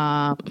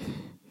 Yeah.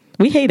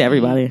 We hate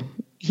everybody.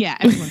 Yeah,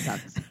 everyone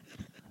sucks.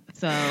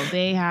 So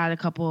they had a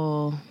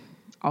couple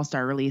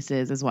all-star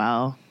releases as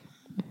well.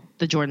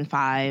 The Jordan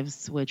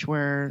 5s, which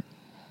were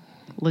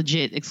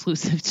legit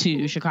exclusive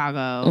to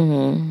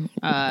Chicago.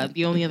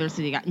 The only other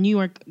city New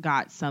York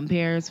got some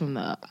pairs from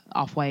the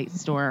Off-White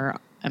store,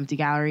 Empty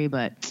Gallery,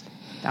 but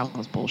that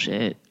was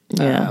bullshit.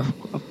 Yeah.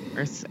 Of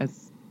course,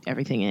 as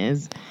everything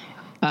is.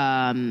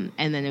 And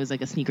then it was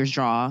like a sneakers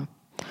draw.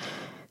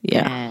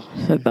 Yeah.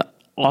 So the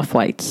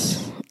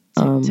Off-Whites.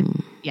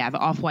 Yeah, the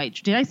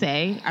Off-White. Did I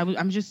say?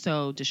 I'm just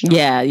so distraught.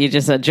 Yeah, you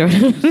just said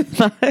Jordan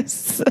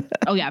 5s.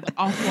 Oh, yeah, the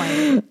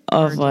Off-White.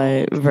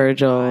 Off-White,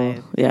 Virgil.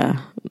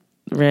 Yeah.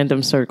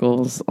 Random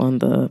circles on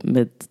the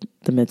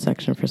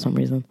midsection for some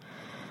reason.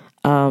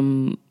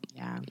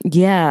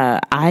 Yeah,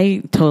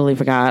 I totally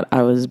forgot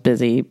I was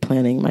busy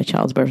planning my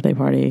child's birthday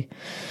party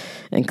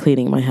and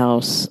cleaning my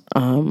house.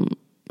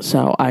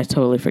 So I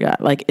totally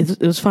forgot. Like,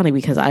 it was funny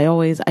because I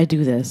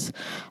do this.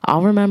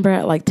 I'll remember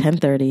at like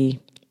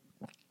 10:30,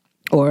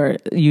 or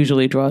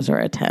usually draws are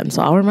at 10.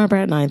 So I'll remember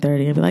at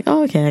 9:30 and be like,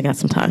 oh, okay, I got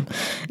some time.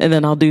 And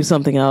then I'll do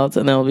something else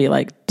and it'll be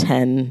like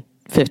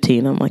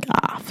 10:15. I'm like,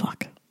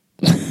 fuck.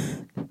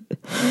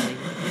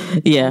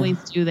 Yeah.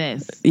 Always do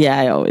this. Yeah,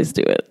 I always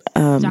do it.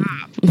 Stop.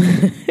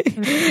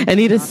 I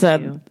need to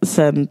set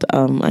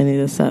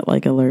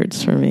like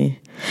alerts for me.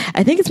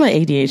 I think it's my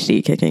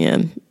ADHD kicking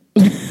in.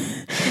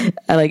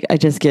 I'm like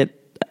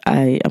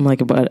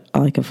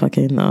a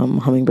fucking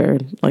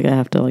hummingbird. Like I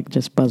have to like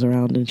just buzz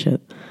around and shit.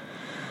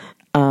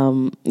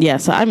 Yeah,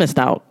 so I missed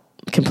out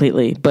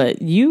completely,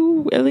 but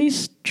you at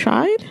least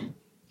tried?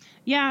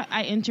 Yeah,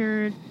 I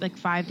entered like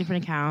 5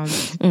 different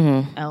accounts,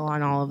 L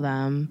on all of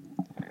them,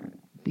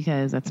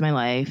 because that's my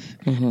life.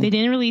 Mm-hmm. They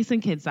didn't release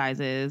in kid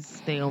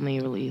sizes. They only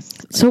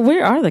released. So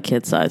where are the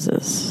kid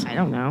sizes? I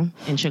don't know.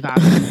 In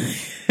Chicago.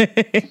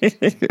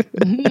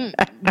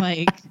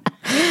 Like,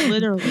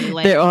 literally.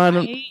 Like, they're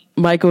on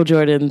Michael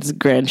Jordan's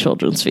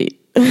grandchildren's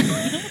feet. You know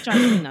what drives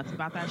me nuts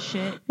about that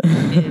shit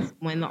is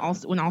when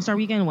All-Star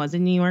Weekend was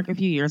in New York a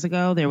few years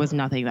ago, there was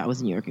nothing that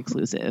was New York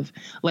exclusive.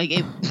 Like,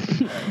 it...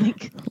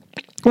 like,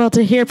 well,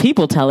 to hear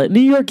people tell it, New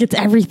York gets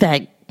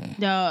everything.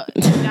 No,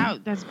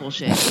 that's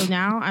bullshit. So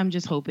now I'm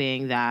just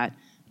hoping that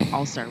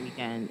All-Star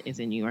Weekend is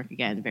in New York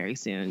again very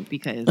soon,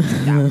 because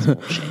that was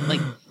bullshit.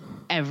 Like,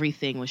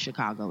 everything was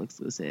Chicago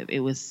exclusive. It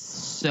was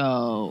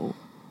so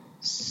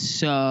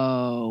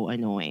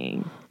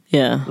annoying.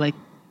 Yeah. Like,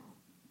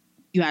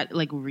 you had,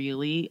 like,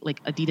 really,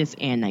 like, Adidas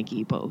and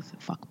Nike both.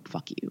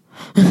 Fuck you.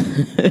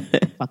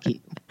 Fuck you.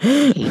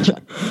 Hate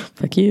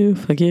you.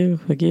 Fuck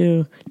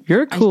you.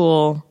 You're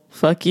cool.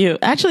 Fuck you.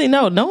 Actually,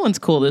 no one's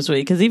cool this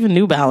week, because even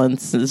New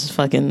Balance is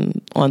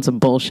fucking on some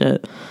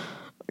bullshit.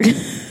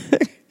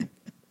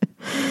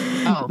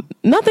 Oh.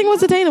 Nothing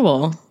was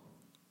attainable.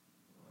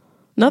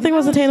 Nothing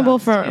was attainable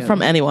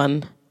from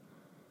anyone.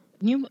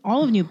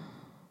 All of New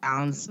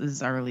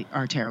Balances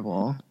are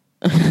terrible.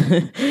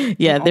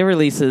 Yeah, their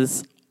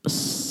releases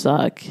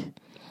suck.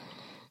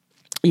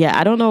 Yeah,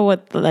 I don't know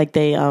what, like,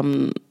 they I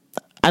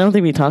don't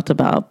think we talked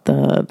about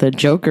the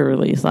Joker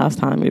release last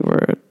time we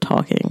were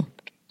talking.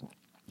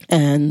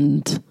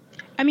 And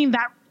I mean,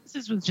 that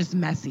release was just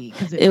messy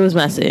because it was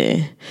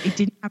messy. It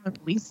didn't have a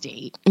release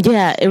date.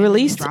 Yeah, it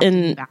released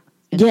in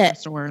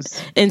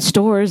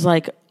stores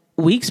like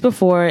weeks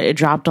before it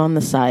dropped on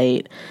the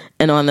site.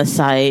 And on the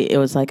site, it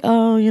was like,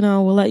 oh,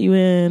 we'll let you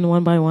in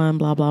one by one,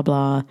 blah, blah,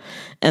 blah.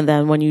 And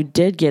then when you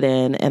did get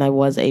in and I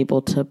was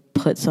able to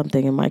put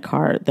something in my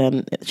cart,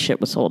 then shit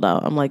was sold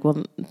out. I'm like,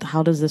 well,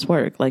 how does this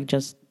work? Like,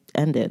 just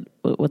end it.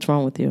 What's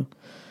wrong with you?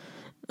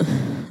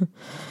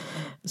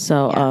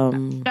 So,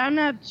 yeah, I'm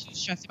not too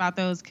stressed about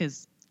those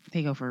because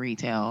they go for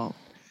retail.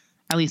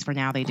 At least for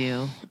now, they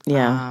do.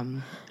 Yeah.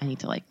 I need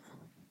to, like,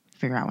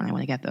 figure out when I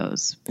want to get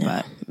those.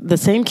 But the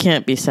same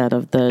can't be said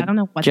of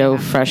the Joe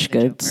Fresh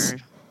Goods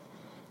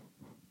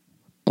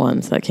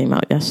ones that came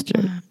out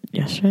yesterday.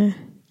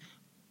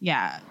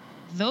 Yeah,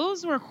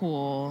 those were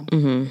cool.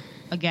 Mm-hmm.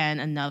 Again,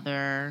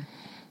 another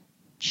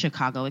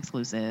Chicago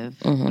exclusive.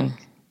 Mm-hmm.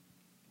 Like,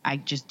 I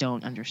just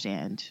don't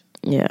understand.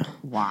 Yeah.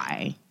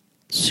 Why?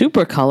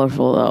 Super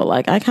colorful though.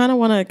 Like, I kind of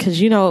want to,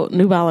 because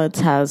New Balance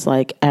has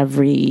like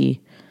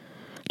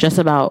just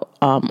about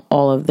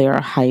all of their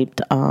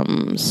hyped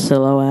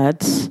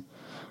silhouettes,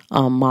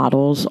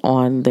 models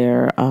on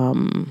their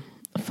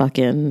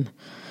fucking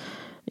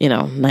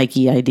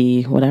Nike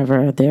ID,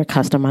 whatever, their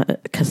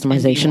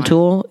customization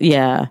tool.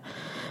 Yeah.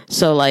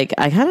 So like,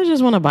 I kind of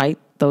just want to bite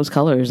those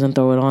colors and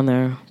throw it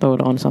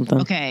on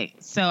something. Okay,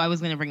 so I was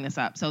going to bring this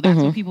up. So that's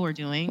what people were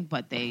doing,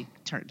 but they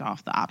turned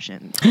off the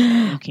option.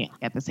 You can't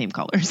get the same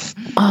colors.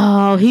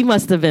 Oh, he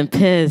must have been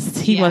pissed.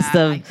 He must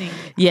have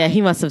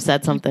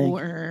said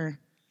something.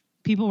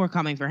 People were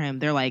coming for him.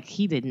 They're like,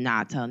 he did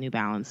not tell New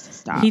Balance to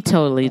stop. He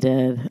totally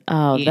did.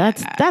 Oh, yeah.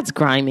 That's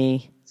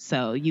grimy.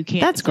 So you can't.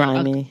 That's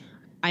grimy.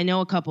 I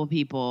know a couple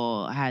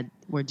people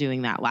were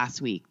doing that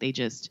last week. They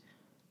just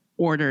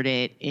ordered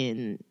it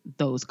in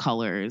those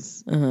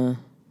colors. Uh-huh.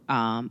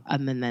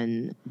 And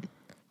then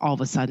all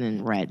of a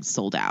sudden red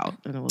sold out.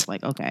 And it was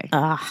like, okay.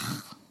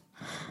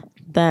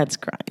 That's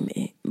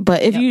grimy.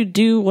 But if you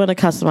do want to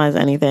customize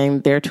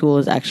anything, their tool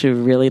is actually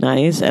really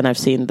nice. And I've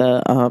seen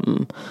the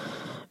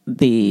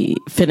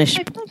finished.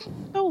 I feel like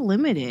so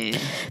limited.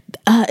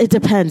 It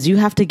depends. You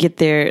have to get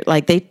there.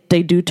 Like, they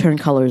do turn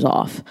colors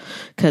off.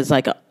 Because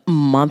like a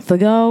month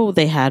ago,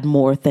 they had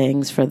more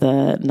things for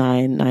the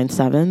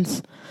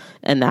 997s.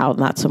 And now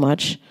not so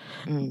much.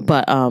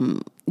 But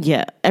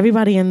yeah,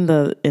 everybody in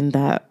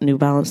that New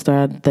Balance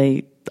thread,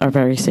 they are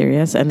very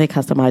serious and they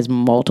customize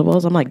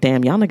multiples. I'm like,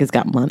 damn, y'all niggas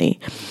got money,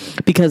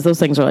 because those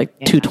things are like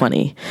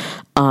 $220.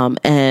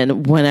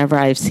 And whenever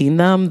I've seen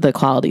them, the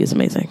quality is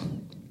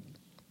amazing.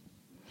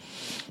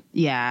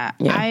 Yeah.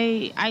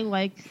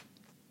 I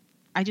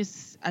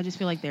just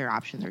feel like their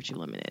options are too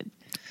limited.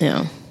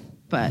 Yeah.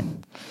 But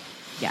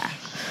yeah,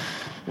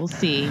 we'll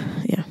see.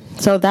 Yeah.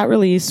 So that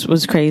release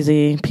was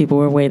crazy. People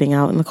were waiting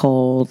out in the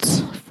cold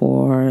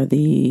for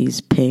these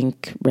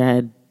pink,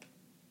 red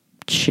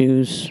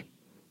shoes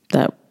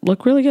that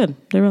look really good.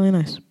 They're really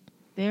nice.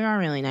 They are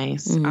really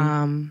nice.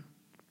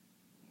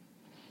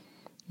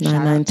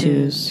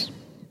 992s.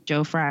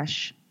 Joe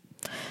Fresh.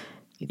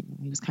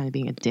 He was kind of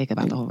being a dick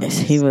about the whole release.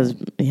 He was,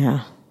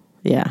 yeah.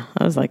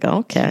 I was like,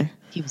 okay.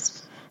 He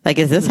was like,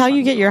 is this how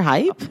you get your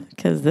hype?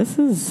 Because this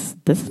is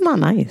not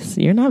nice.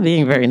 You're not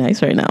being very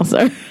nice right now,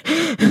 sir.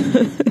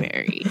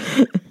 Very.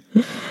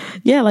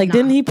 Yeah, like,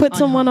 didn't he put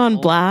someone on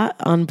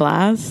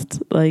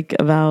blast, like,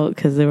 about,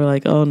 because they were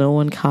like, oh, no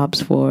one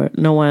camps for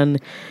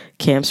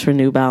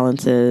New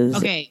Balances.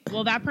 Okay,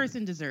 well, that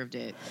person deserved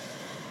it.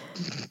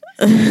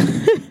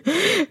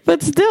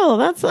 But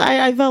still,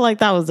 I felt like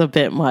that was a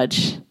bit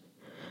much.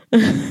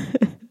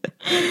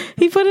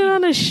 He put it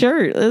on a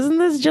shirt. Isn't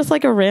this just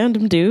like a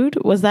random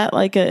dude? Was that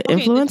like an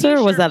influencer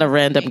or was that a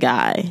random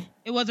guy?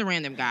 It was a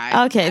random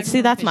guy. Okay,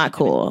 see, that's not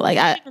cool. Like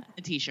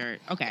a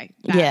t-shirt. Okay.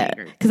 Yeah,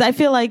 because I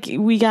feel like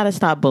we got to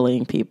stop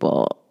bullying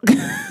people.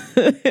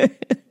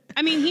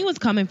 I mean, he was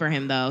coming for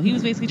him, though. He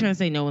was basically trying to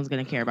say no one's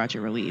going to care about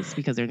your release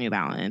because they're New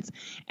Balance.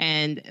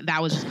 And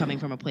that was just coming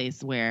from a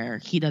place where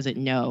he doesn't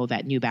know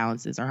that New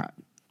Balances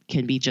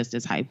can be just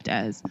as hyped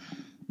as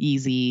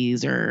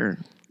Yeezys or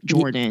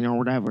Jordan or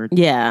whatever.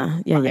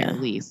 Yeah.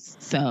 Release.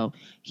 So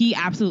he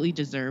absolutely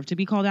deserved to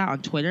be called out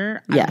on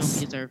Twitter.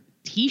 Yes. I don't think he deserved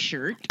a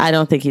t-shirt. I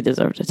don't think he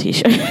deserved a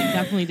t-shirt. He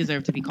definitely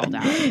deserved to be called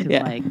out. Because,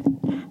 like,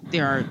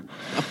 there are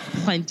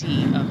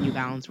plenty of New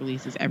Balance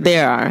releases every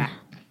There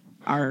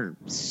are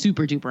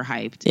super duper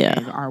hyped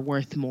and are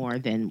worth more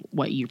than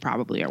what you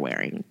probably are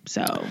wearing.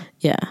 So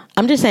yeah,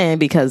 I'm just saying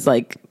because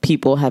like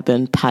people have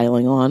been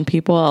piling on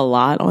people a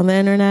lot on the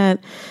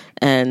internet,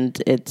 and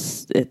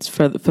it's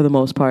for the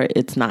most part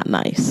it's not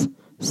nice.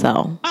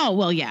 So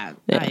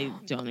I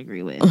don't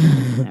agree with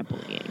that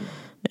bullying.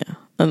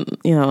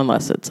 Yeah,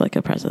 unless it's like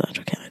a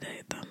presidential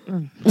candidate.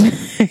 Then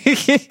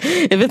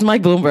if it's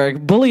Mike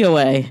Bloomberg, bully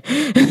away.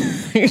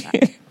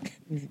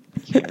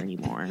 Care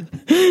anymore.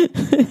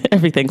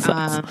 Everything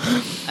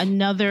sucks.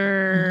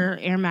 Another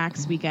Air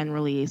Max weekend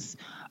release.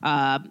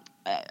 Air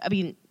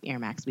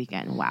Max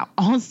weekend. Wow.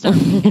 All-Star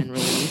weekend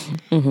release.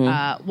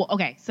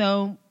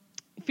 So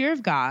Fear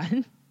of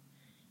God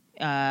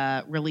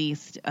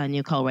released a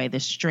new colorway, the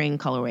string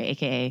colorway,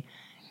 aka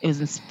it was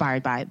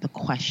inspired by The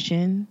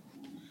Question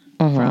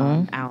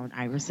from Allen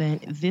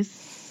Iverson.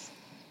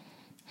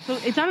 So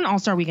it's not an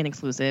All-Star weekend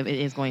exclusive. It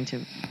is going to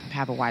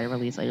have a wider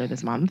release later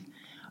this month.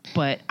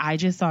 But I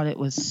just thought it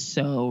was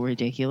so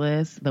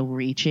ridiculous, the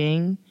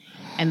reaching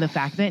and the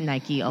fact that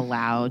Nike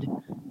allowed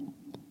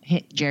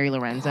Jerry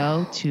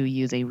Lorenzo to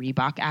use a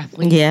Reebok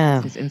athlete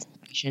as his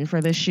inspiration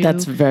for this shoe.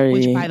 That's very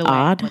which, by the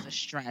odd. way, was a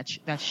stretch.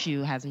 That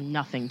shoe has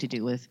nothing to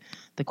do with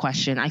The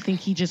Question. I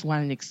think he just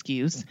wanted an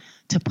excuse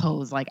to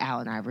pose like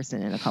Allen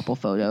Iverson in a couple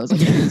photos.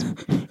 Like, it was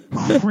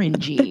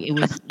cringy. It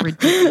was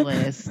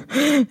ridiculous.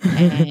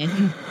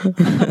 And a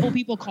couple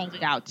people called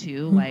it out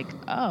too. Like,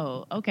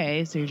 oh,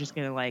 okay, so you're just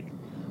going to like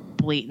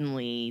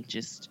blatantly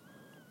just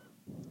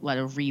let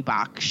a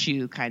Reebok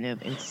shoe kind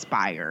of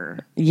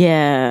inspire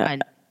a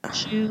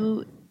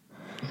shoe.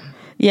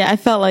 Yeah, I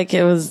felt like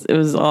it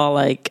was all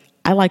like,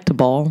 I like to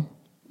ball.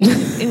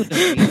 It was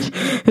a reach.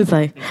 It's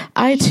like,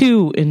 I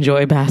too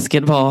enjoy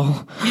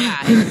basketball.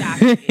 Yeah,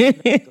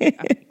 exactly.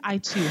 I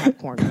too have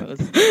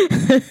cornrows.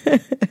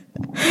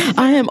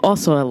 I am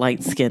also a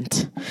light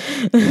skinned.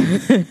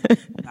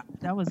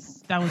 That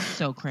was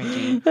so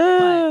cringy.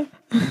 But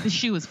the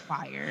shoe is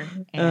fire,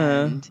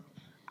 and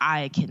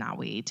I cannot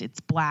wait. It's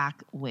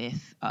black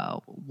with a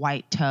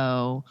white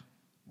toe,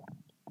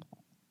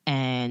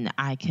 and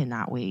I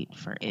cannot wait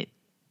for it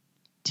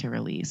to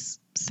release.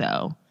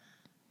 So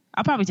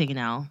I'll probably take an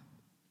L.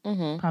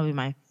 Probably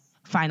my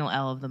final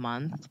L of the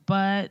month.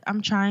 But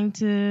I'm trying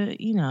to,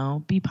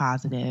 be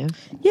positive.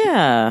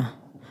 Yeah.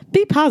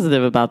 Be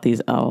positive about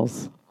these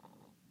L's.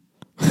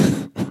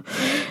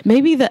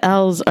 Maybe the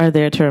L's are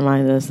there to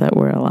remind us that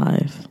we're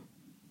alive.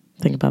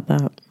 Think about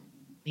that.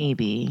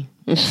 Maybe.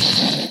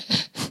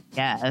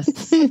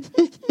 Yes.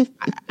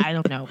 I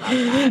don't know about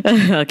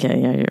that.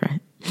 Okay, yeah, you're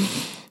right.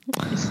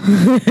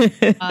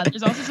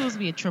 There's also supposed to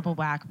be a triple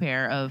black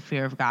pair of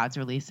Fear of Gods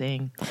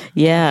releasing.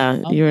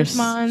 Yeah, you were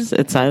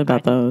excited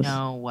about those. I don't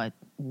know what,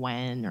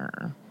 when,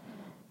 or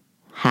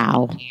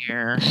how.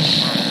 Here.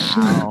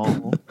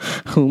 How.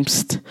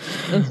 Whomst.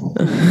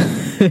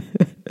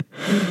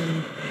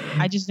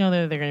 I just know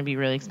that they're going to be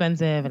really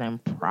expensive, and I'm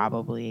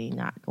probably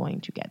not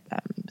going to get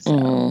them.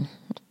 So.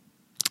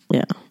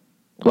 Yeah.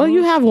 Well,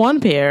 you have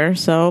one pair,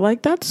 so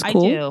like that's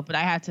cool. I do, but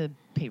I had to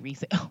pay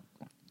resale.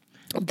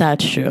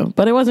 That's true,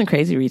 but it wasn't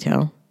crazy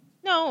retail.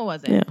 No, it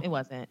wasn't. Yeah. It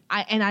wasn't.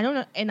 I don't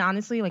know. And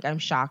honestly, like I'm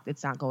shocked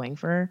it's not going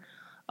for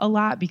a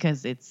lot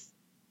because it's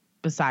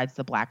besides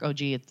the black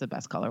OG, it's the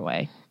best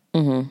colorway.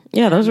 Mm-hmm.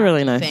 Yeah, those are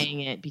really nice.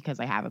 Saying it because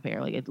I have a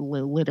pair, like it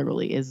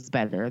literally is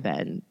better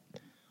than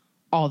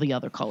all the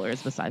other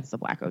colors besides the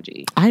black OG.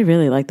 I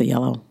really like the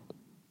yellow.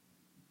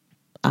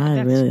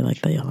 I really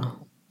like the yellow.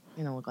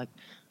 Look like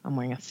I'm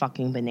wearing a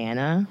fucking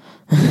banana.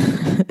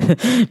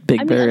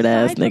 Big bird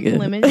ass nigga.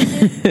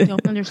 Limited, I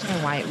don't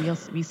understand why it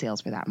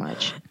resales for that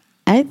much.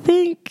 I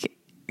think,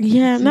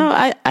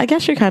 I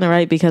guess you're kind of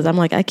right because I'm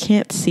like, I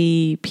can't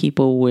see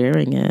people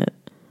wearing it.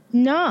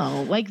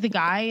 No, like the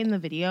guy in the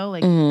video,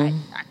 like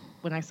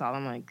when I saw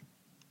them, like,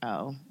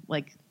 oh,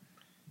 like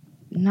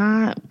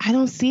I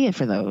don't see it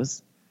for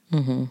those.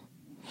 Mm-hmm.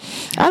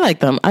 I like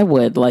them. I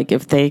would like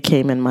if they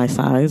came in my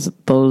size.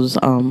 Those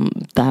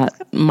that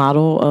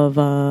model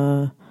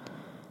of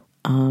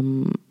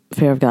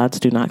Fear of Gods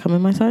do not come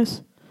in my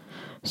size.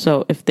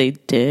 So if they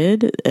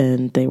did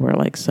and they were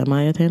like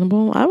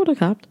semi-attainable, I would have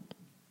copped.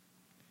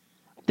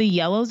 The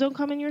yellows don't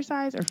come in your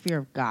size, or Fear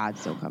of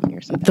Gods don't come in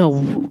your size?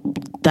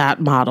 That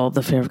model,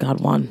 the Fear of God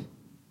one,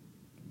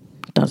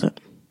 doesn't.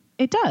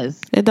 It does.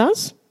 It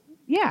does?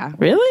 Yeah.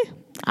 Really?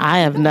 I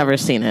have never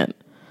seen it.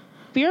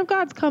 Fear of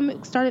God's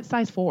start at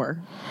size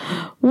 4.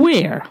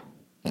 Where?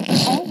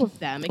 All of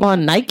them.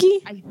 On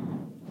Nike? I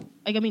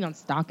mean on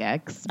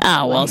StockX.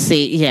 Oh, well,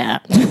 see, yeah.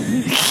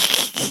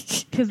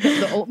 Because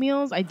the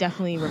oatmeals, I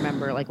definitely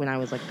remember, like, when I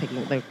was, like,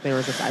 picking, like, there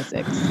was a size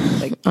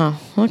 6. Like, oh,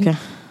 okay.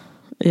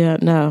 Yeah,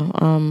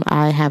 no.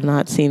 I have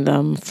not seen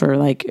them for,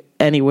 like,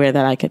 anywhere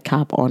that I could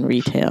cop on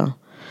retail.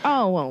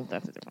 Oh, well,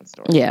 that's a different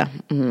story. Yeah.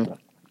 Mm-hmm.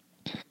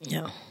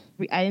 Yeah.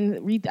 I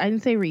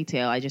didn't say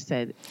retail. I just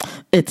said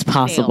it's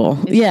possible.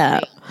 Yeah.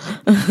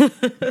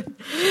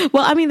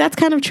 Well, I mean, that's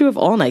kind of true of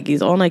all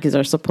Nikes. All Nikes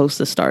are supposed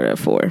to start at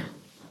 4,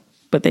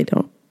 but they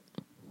don't.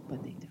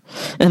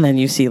 And then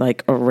you see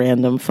like a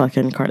random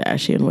fucking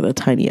Kardashian with a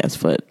tiny ass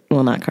foot.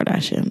 Well, not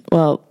Kardashian.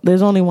 Well,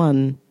 there's only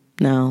one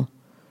now.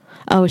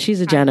 Oh,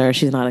 she's a Jenner.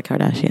 She's not a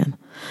Kardashian.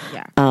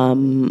 Yeah.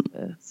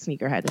 The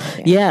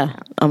sneakerhead. Yeah.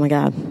 Oh my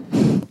God.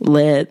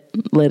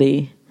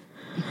 Liddy.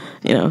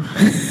 You know,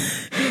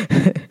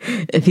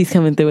 if he's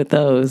coming through with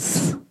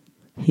those,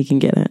 he can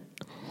get it.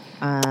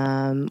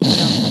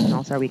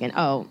 All-Star Weekend.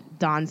 Oh,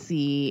 Don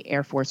C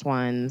Air Force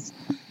Ones.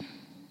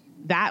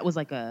 That was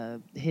like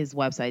his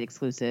website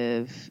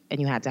exclusive, and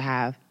he had to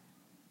have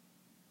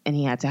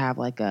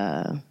like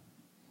an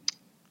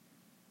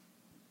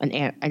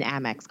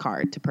Amex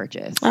card to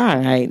purchase. All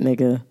right,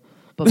 nigga.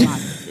 But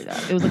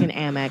it was like an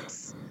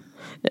Amex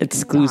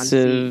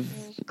exclusive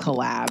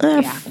collab.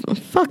 Yeah.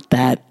 Fuck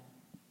that.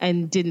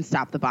 And didn't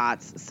stop the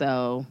bots,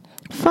 so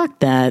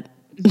fuck that.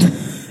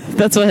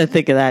 That's what I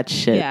think of that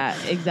shit. Yeah,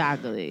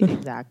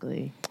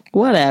 exactly.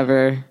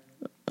 Whatever.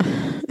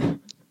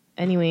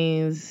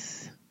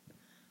 Anyways,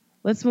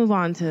 let's move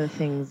on to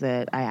things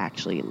that I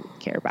actually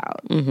care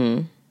about.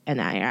 Mm-hmm. And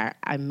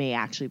I may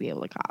actually be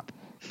able to cop.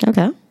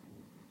 Okay.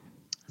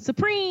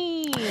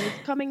 Supreme is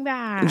coming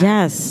back.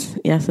 Yes,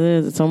 it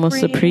is. It's almost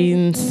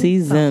Supreme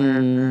season.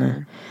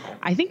 Summer.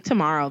 I think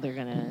tomorrow they're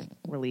gonna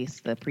release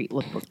the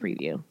lookbook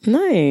preview.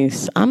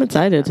 Nice. I'm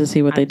excited to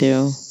see what they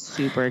do.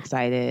 Super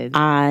excited.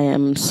 I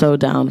am so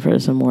down for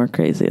some more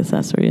crazy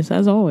accessories,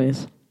 as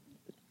always.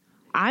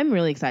 I'm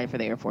really excited for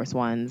the Air Force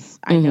Ones.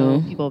 I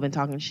know people have been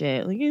talking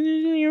shit like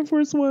Air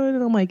Force One,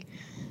 and I'm like,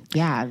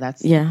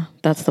 that's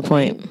the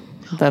point.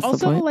 That's also,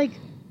 the point. Like,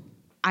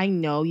 I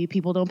know you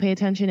people don't pay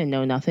attention and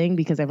know nothing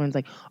because everyone's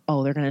like,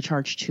 oh, they're gonna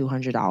charge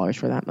 $200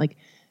 for them. Like,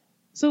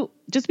 so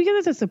just because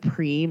it's a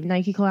Supreme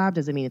Nike collab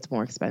doesn't mean it's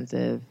more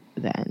expensive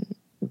than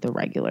the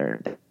regular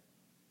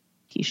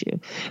Nike shoe.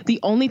 The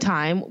only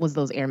time was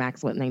those Air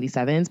Max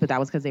 97s, but that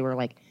was because they were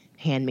like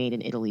handmade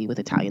in Italy with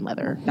Italian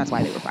leather. That's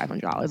why they were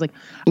 $500. Like,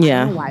 I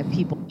don't know why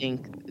people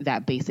think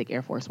that basic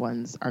Air Force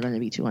Ones are going to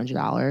be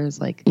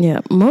 $200. Like,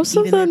 most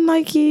of the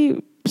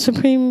Nike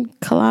Supreme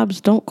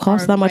collabs don't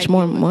cost that much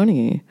more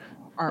money.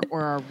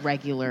 Or a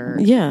regular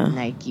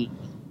Nike.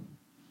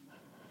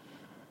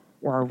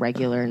 Or a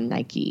regular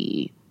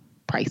Nike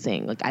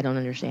pricing. Like, I don't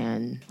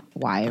understand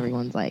why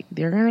everyone's like,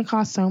 they're going to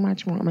cost so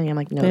much more money. I'm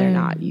like, no, they're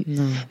not.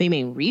 They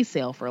may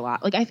resale for a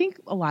lot. Like, I think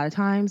a lot of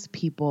times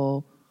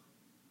people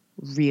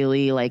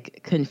really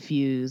like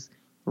confuse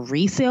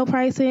resale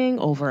pricing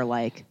over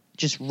like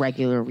just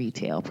regular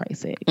retail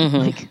pricing.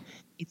 Like,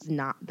 it's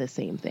not the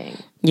same thing.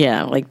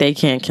 Yeah, like they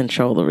can't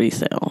control the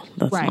resale.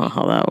 That's not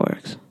how that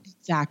works.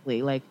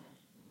 Exactly. Like,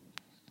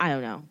 I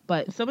don't know.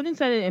 But someone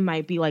said it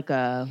might be like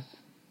a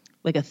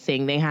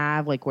thing they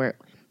have, like where,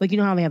 like, you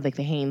know how they have like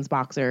the Hanes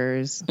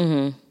boxers,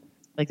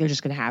 like they're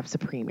just gonna have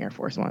Supreme Air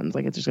Force Ones,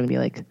 like it's just gonna be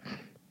like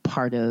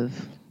part of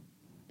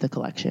the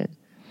collection.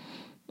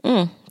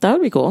 That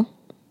would be cool.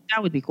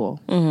 That would be cool.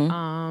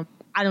 I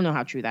don't know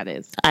how true that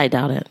is. I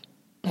doubt it.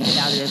 I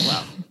doubt it as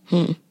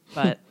well.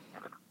 But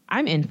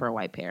I'm in for a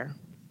white pair.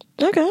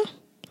 Okay.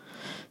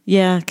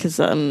 Yeah, because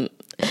can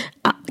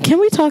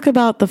we talk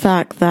about the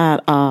fact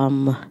that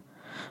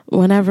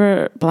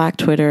whenever Black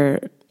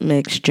Twitter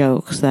makes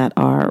jokes that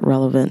are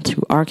relevant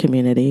to our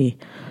community,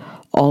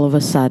 all of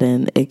a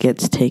sudden it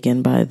gets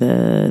taken by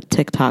the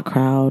TikTok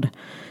crowd,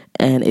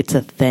 and it's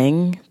a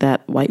thing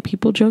that white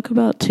people joke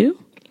about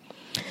too?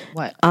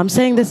 What? I'm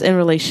saying this in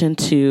relation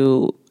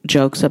to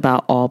jokes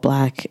about all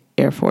black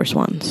Air Force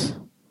Ones.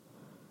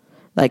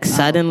 Like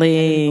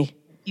suddenly...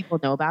 People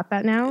know about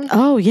that now?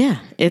 Oh, yeah.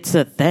 It's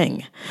a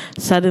thing.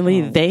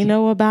 Suddenly they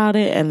know about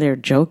it and they're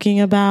joking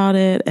about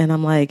it. And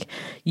I'm like,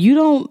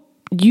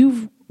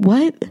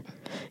 what?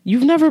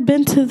 You've never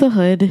been to the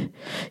hood.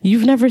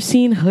 You've never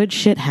seen hood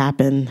shit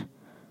happen.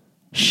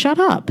 Shut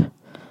up.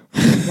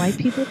 White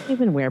people don't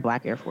even wear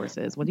black Air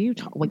Forces. What do you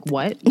like?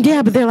 What?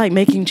 Yeah, but they're like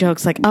making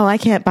jokes like, oh, I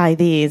can't buy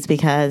these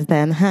because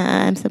then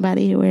I'm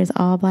somebody who wears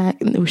all black.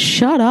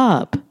 Shut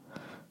up.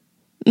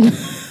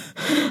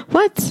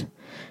 What?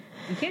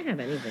 You can't have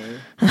anything.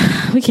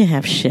 We can't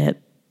have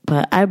shit.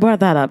 But I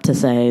brought that up to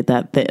say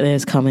that it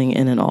is coming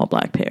in an all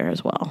black pair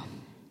as well.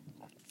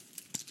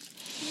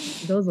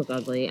 Those look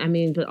ugly. I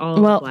mean, but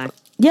all black.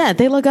 Yeah,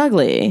 they look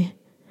ugly.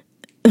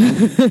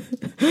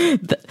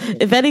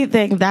 If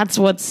anything,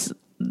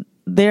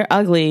 they're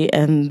ugly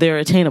and they're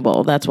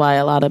attainable. That's why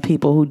a lot of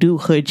people who do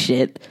hood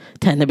shit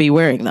tend to be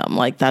wearing them.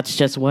 Like, that's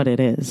just what it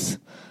is.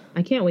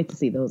 I can't wait to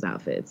see those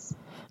outfits.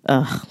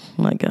 Oh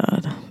my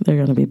God, they're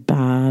gonna be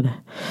bad.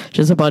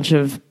 Just a bunch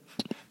of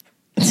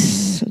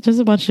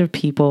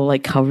people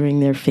like covering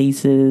their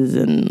faces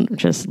and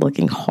just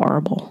looking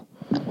horrible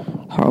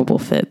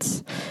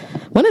fits.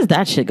 When is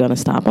that shit gonna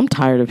stop? I'm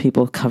tired of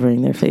people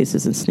covering their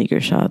faces in sneaker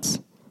shots.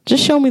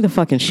 Just show me the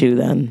fucking shoe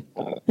then.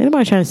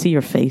 Anybody trying to see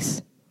your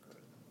face?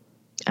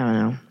 I don't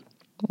know.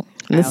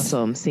 I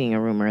also am seeing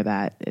a rumor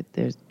that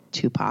there's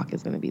Tupac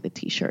is going to be the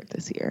T-shirt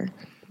this year.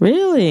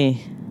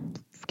 Really?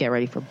 Get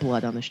ready for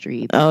blood on the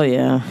streets. Oh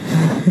yeah.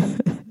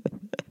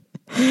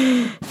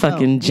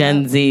 Fucking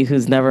Gen Z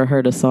who's never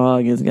heard a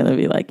song is gonna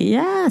be like,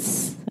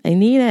 yes, I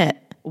need it.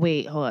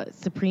 Wait, hold on.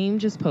 Supreme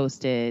just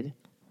posted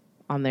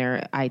on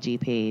their IG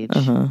page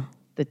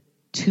the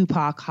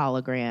Tupac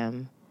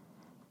hologram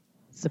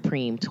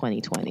Supreme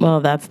 2020.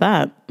 Well, that's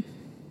that.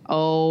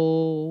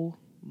 Oh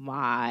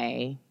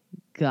my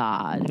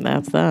God.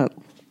 That's that.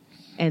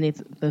 And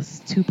it's this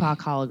Tupac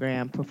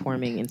hologram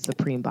performing in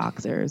Supreme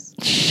boxers.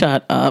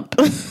 Shut up.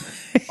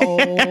 Oh,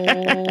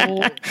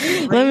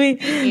 let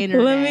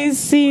me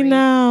see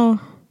now.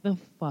 The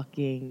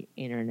fucking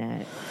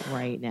internet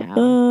right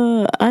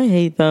now. I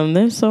hate them.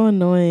 They're so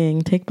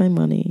annoying. Take my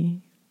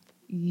money.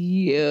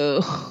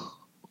 You.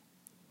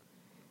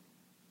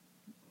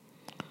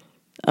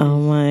 Oh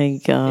my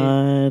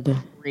God.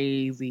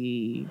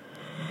 Crazy.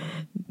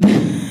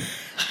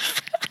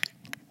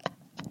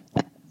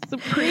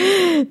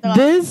 Supreme.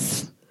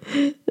 This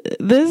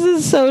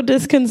is so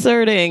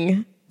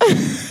disconcerting.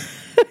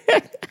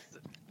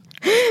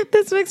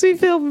 This makes me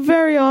feel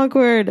very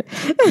awkward.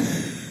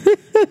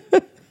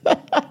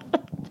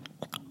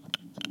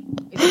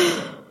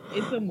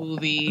 It's a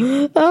movie.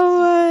 Oh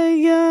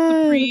my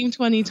God. Supreme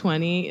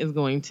 2020 is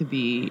going to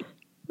be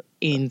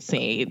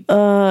insane.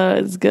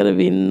 It's gonna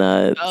be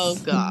nuts. Oh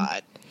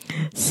God.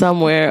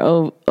 Somewhere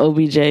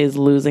OBJ is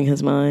losing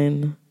his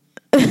mind.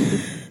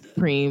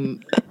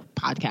 Supreme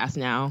podcast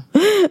now.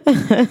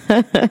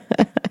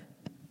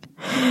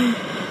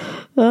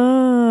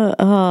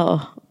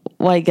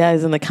 White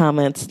guys in the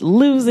comments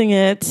losing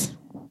it.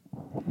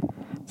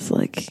 It's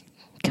like,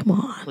 come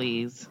on.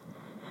 Please.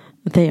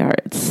 They are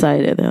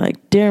excited. They're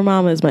like, Dear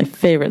Mama is my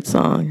favorite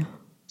song.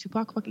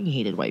 Tupac fucking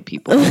hated white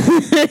people.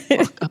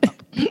 Fuck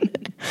up.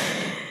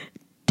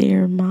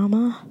 Dear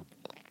Mama?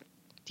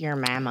 Dear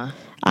Mama.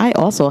 I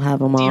also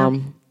have a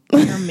mom.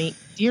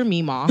 Dear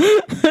me, Mom.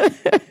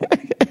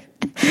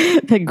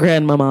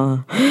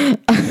 Grandmama.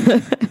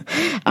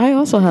 I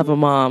also have a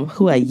mom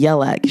who I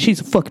yell at.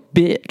 She's a fucking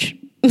bitch.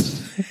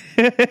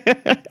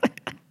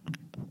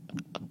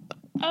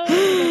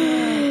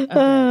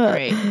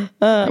 Great.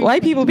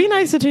 White people, be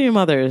nicer to your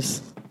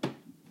mothers.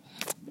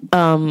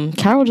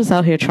 Carol just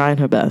out here trying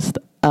her best.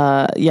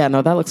 Yeah,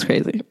 no, that looks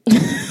crazy.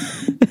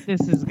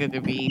 This is going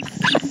to be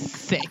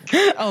sick.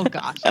 Oh,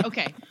 gosh.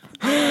 Okay.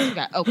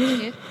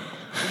 Kith.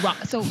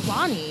 So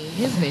Ronnie,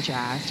 his bitch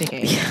ass,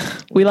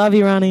 JK. We love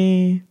you,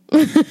 Ronnie.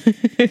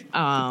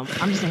 I'm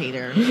just a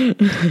hater.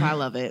 I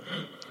love it.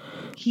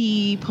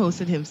 He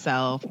posted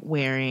himself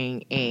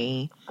wearing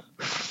a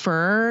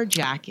fur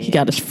jacket. He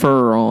got his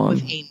fur on.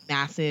 With a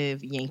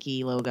massive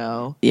Yankee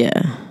logo.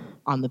 Yeah.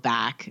 On the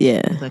back.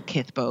 Yeah. The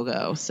Kith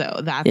BOGO.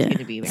 So that's going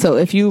to be So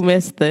if you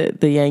missed the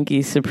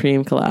Yankee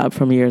Supreme collab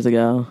from years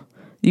ago,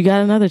 you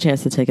got another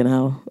chance to take an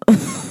L.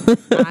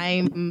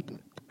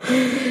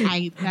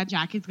 That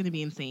jacket's going to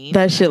be insane.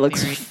 That shit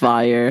looks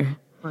fire.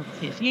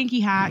 Kith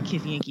Yankee hat,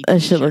 Kith Yankee t-shirt.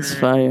 That shit looks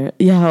fire.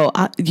 Yo,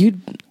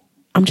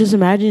 I'm just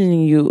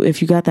imagining you,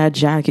 if you got that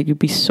jacket, you'd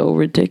be so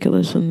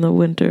ridiculous in the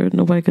winter.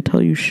 Nobody could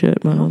tell you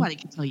shit, man. Nobody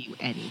can tell you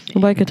anything.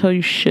 Nobody could tell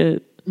you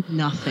shit.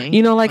 Nothing.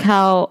 You know, like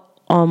how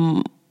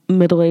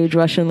middle-aged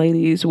Russian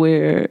ladies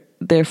wear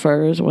their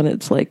furs when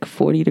it's like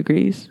 40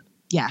 degrees?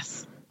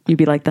 Yes. You'd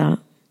be like that?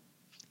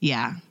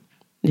 Yeah.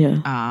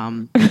 Yeah.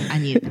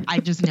 I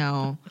just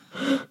know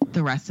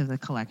the rest of the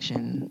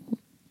collection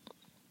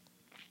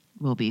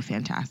will be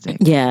fantastic.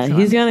 Yeah, so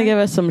he's gonna give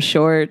us some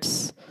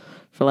shorts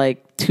for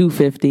like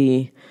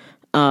 $250.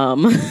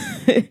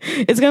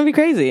 It's gonna be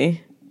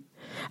crazy.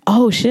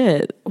 Oh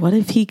shit! What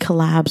if he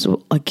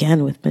collabs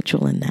again with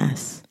Mitchell and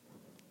Ness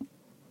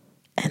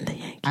and the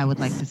Yankees? I would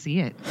like to see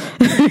it.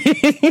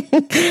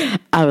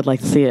 I would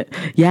like to see it.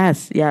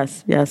 Yes.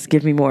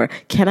 Give me more.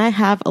 Can I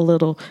have a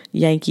little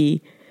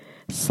Yankee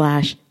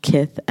 /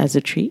 Kith as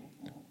a treat?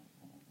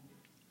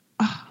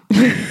 Oh,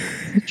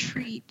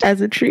 treat.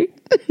 As a treat?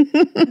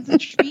 As a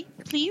treat,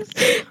 please?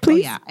 Oh,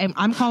 yeah.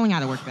 I'm calling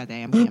out of work that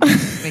day. I'm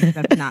canceling.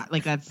 That's not,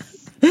 like,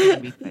 that's going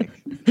to be sick.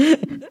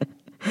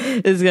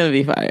 It's going to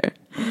be fire.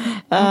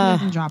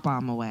 Drop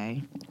bomb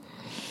away.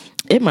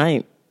 It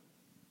might.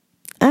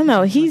 I don't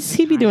know.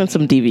 He be doing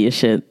some devious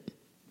shit.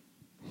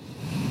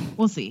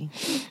 We'll see.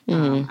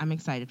 I'm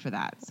excited for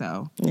that.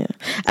 So yeah,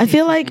 I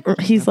feel like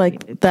he's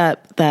like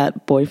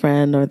that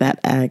boyfriend or that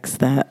ex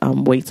that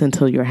waits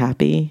until you're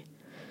happy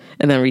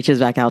and then reaches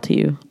back out to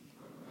you.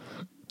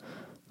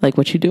 Like,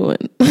 what you doing?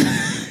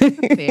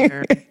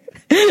 Fair.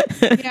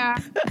 Yeah.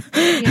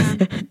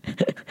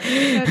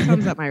 That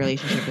sums up my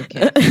relationship with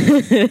Kith.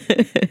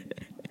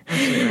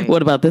 Right.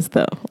 What about this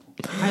though?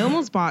 I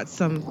almost bought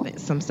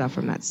some stuff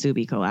from that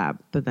Subi collab,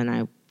 but then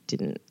I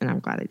didn't, and I'm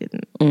glad I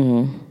didn't.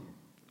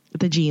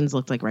 The jeans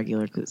looked like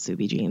regular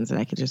Subi jeans that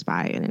I could just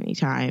buy at any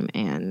time,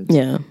 and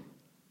Yeah.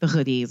 the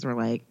hoodies were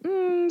like,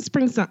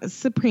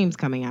 Supreme's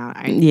coming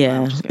out.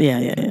 Yeah.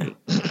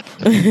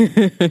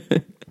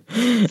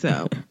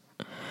 So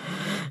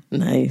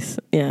nice.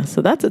 Yeah.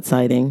 So that's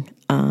exciting.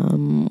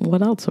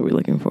 What else are we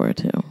looking forward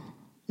to?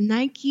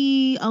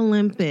 Nike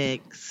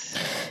Olympics.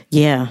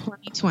 Yeah.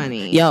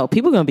 2020. Yo,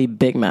 people gonna be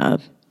big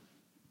mad.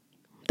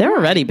 They're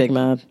already big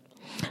mad.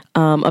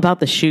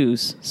 About the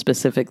shoes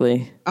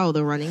specifically. Oh,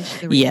 the running.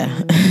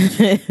 Yeah.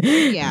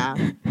 Yeah.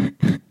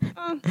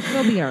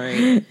 They'll be all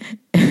right.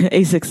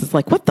 Asics is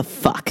like, what the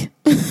fuck?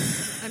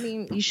 I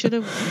mean, you should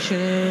have.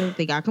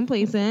 They got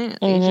complacent.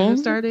 They should have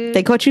started.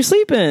 They caught you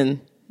sleeping.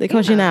 They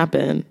caught you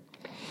napping.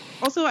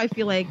 Also, I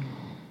feel like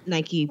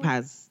Nike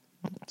has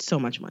so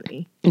much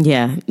money.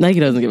 Yeah, Nike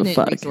doesn't give a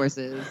fuck.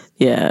 Resources.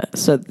 Yeah,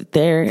 so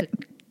they're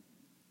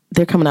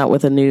coming out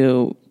with a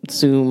new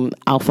Zoom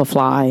Alpha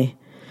Fly.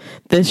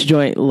 This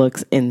joint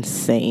looks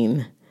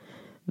insane.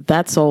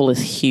 That sole is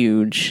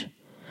huge.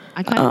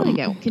 I kind of want to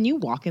get. Can you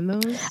walk in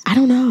those? I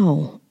don't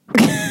know.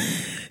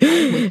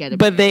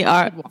 But they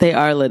are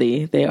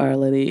litty. They are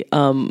litty.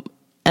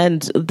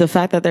 And the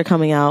fact that they're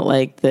coming out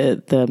like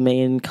the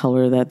main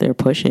color that they're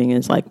pushing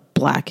is like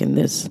black and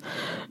this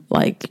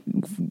like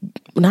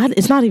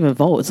it's not even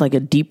Volt. It's like a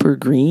deeper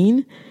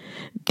green.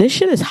 This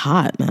shit is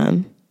hot,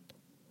 man.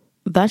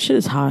 That shit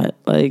is hot.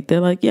 Like they're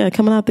like, yeah,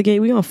 coming out the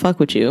gate, we gonna fuck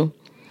with you.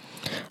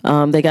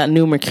 They got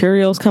new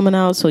Mercurials coming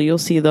out, so you'll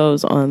see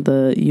those on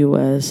the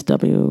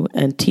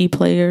USWNT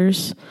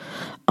players.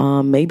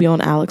 Maybe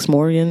on Alex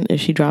Morgan if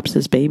she drops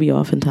this baby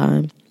off in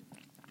time.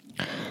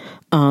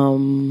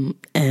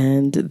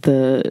 And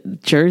the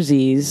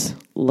jerseys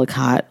look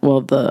hot.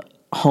 Well, the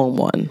home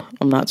one.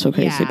 I'm not so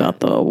crazy about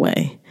the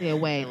away. The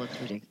away looks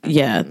ridiculous.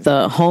 Yeah,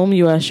 the home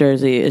US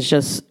jersey is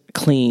just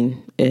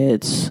clean.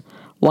 It's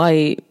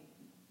white,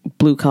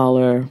 blue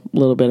collar, a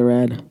little bit of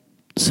red.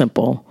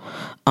 Simple.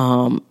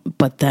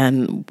 But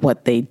then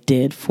what they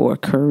did for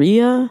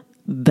Korea,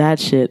 that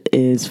shit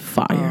is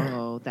fire.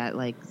 Oh, that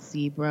like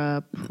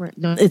zebra print.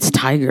 No, it's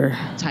tiger.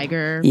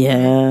 Tiger.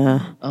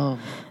 Yeah. Oh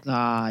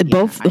God.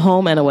 Both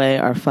home and away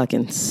are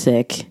fucking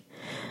sick.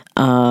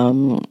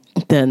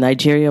 The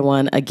Nigeria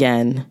one,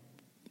 again,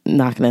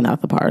 knocking it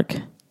out the park.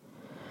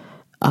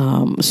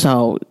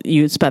 So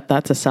you expect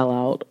that to sell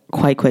out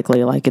quite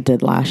quickly like it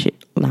did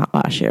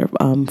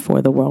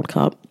for the World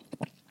Cup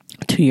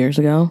 2 years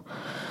ago.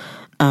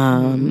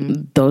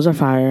 Those are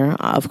fire.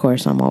 Of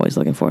course, I'm always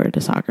looking forward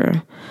to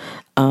soccer.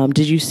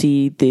 Did you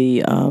see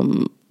the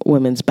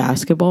women's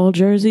basketball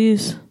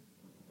jerseys?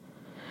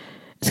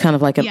 It's kind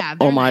of like an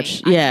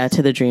homage, nice.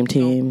 To the Dream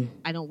Team.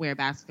 I don't wear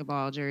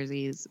basketball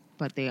jerseys,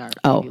 but they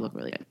look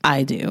really good.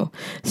 I do.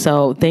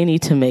 So they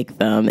need to make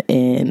them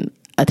in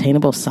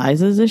attainable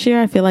sizes this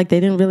year. I feel like they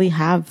didn't really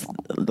have,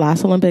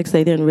 last Olympics,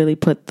 they didn't really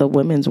put the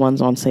women's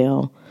ones on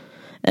sale.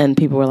 And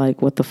people were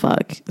like, what the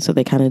fuck? So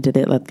they kind of did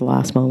it at the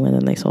last moment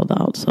and they sold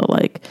out. So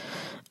like,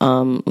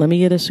 let me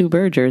get a Sue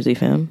Bird jersey,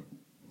 fam.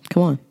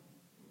 Come on.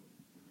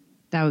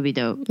 That would be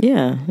dope.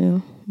 Yeah.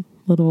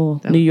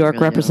 Little New York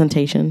really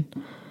representation.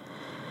 Dope.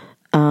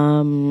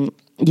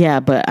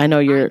 Yeah, but I know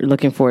you're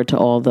looking forward to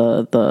all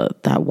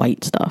that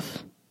white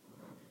stuff.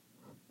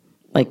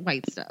 Like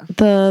white stuff.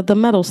 The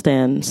metal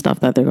stand stuff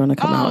that they're going to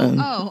come out in.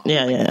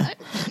 Yeah.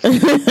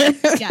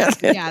 Yes.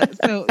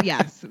 So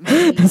yes.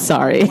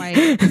 Sorry.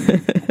 White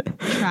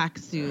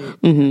tracksuit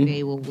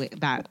they will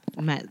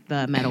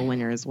the medal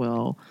winners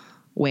will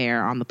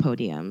wear on the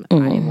podium.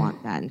 I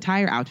want that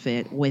entire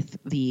outfit with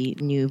the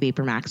new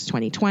Vapor Max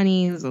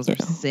 2020s. Those are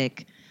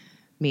sick.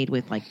 Made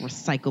with like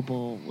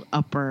recyclable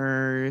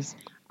uppers.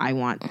 I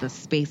want the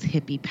Space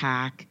Hippie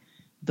pack.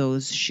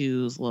 Those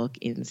shoes look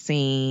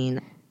insane.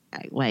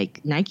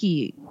 Like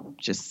Nike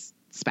just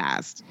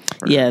spazzed.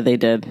 Yeah, they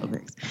did.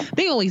 Olympics.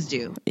 They always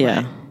do.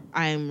 Yeah.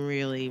 I'm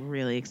really,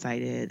 really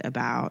excited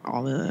about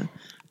all the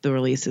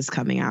releases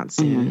coming out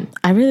soon.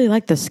 I really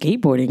like the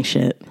skateboarding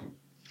shit.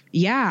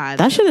 Yeah.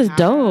 That shit is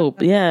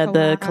dope. Yeah,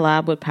 the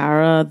collab with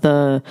Para.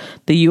 The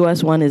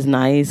US one is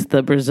nice.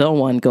 The Brazil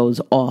one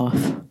goes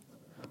off.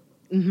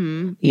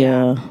 Mm-hmm.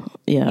 Yeah.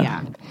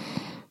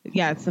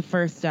 Yeah, it's the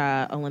first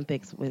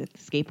Olympics with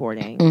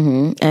skateboarding.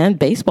 Mm-hmm. And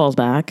baseball's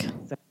back.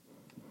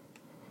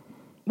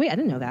 Wait, I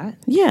didn't know that.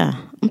 Yeah,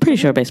 I'm pretty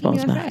sure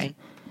baseball's back.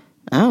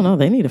 I don't know.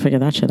 They need to figure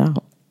that shit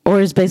out.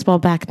 Or is baseball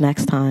back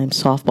next time?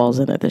 Softball's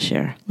in it this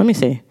year. Let me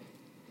see.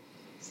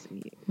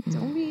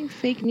 Don't be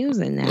fake news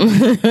in now.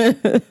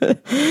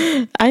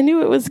 I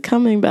knew it was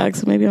coming back,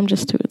 so maybe I'm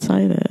just too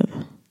excited.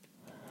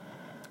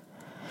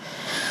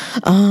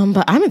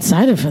 But I'm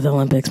excited for the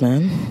Olympics,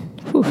 man.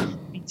 Whew.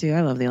 Me too.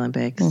 I love the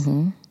Olympics.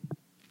 Mm-hmm.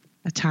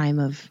 A time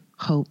of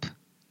hope,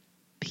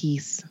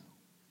 peace,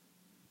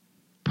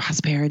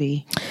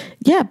 prosperity.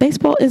 Yeah,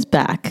 baseball is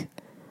back.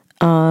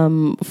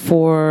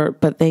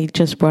 But they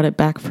just brought it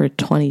back for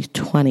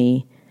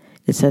 2020.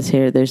 It says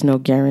here there's no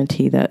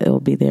guarantee that it'll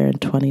be there in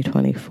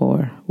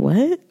 2024.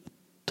 What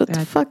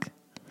the fuck?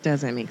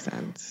 doesn't make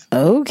sense.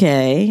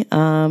 Okay.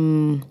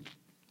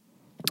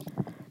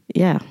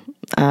 Yeah.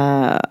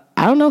 I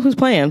don't know who's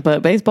playing,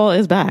 but baseball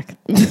is back.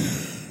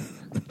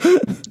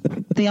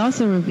 They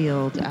also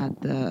revealed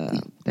at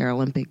their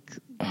Olympic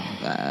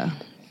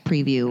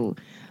preview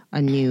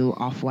a new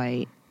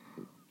Off-White,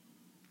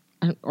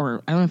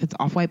 or I don't know if it's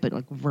Off-White, but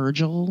like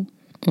Virgil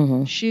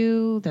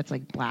shoe that's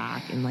like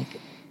black and like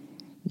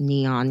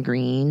neon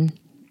green.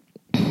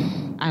 I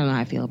don't know how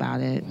I feel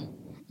about it.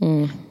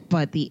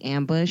 But the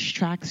ambush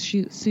track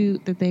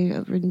suit that they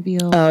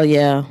revealed. Oh,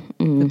 yeah.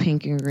 The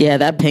pink and green. Yeah,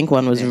 that pink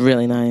one was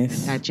really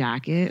nice. That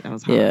jacket, that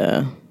was hot.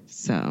 Yeah.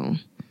 So,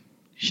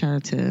 shout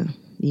out to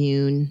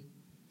Yoon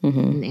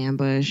and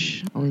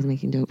Ambush, always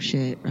making dope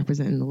shit,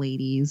 representing the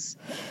ladies.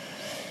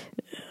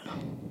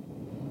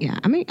 Yeah,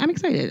 I'm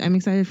excited. I'm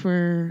excited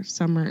for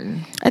summer.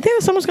 I think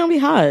the summer's gonna be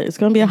hot. It's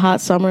gonna be a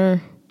hot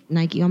summer.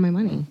 Nike on my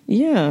money.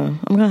 Yeah,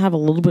 I'm gonna have a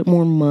little bit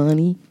more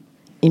money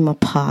in my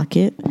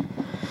pocket.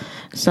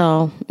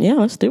 So yeah,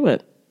 let's do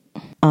it.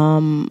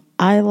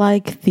 I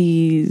like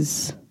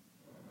these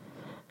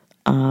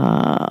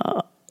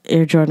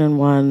Air Jordan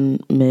 1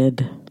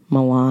 mid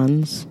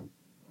Milans.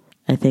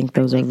 I think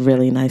those are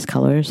really nice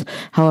colors.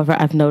 However,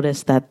 I've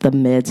noticed that the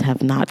mids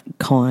have not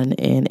gone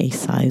in a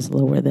size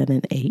lower than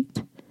an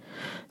 8.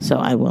 So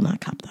I will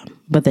not cop them.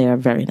 But they are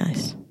very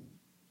nice.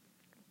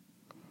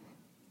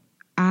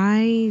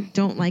 I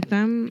don't like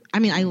them. I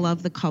mean, I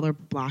love the color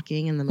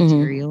blocking and the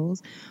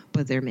materials,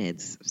 but they're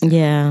mids. So.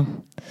 Yeah.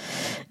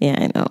 Yeah,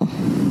 I know.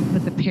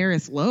 But the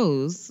Paris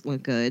lows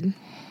look good.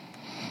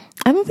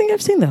 I don't think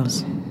I've seen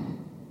those.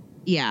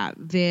 Yeah.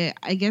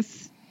 I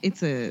guess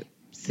it's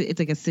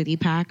like a city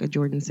pack, a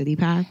Jordan city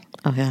pack.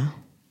 Okay.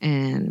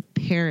 And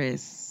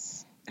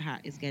Paris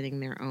is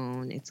getting their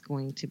own. It's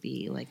going to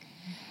be like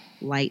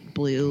light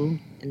blue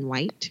and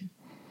white.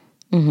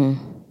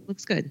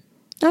 Looks good.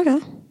 Okay.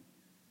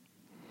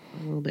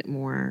 A little bit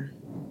more.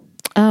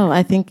 Oh,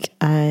 I think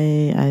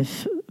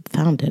I've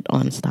found it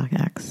on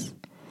StockX.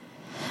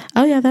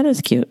 Oh yeah, that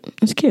is cute.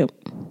 It's cute.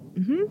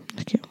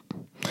 It's cute.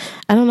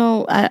 I don't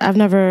know. I've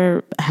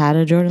never had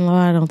a Jordan low.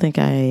 I don't think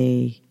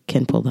I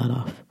can pull that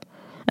off.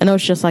 I know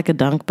it's just like a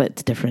dunk, but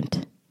it's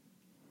different.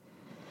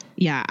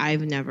 Yeah,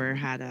 I've never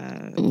had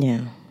a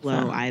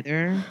low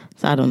either.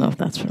 So I don't know if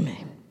that's for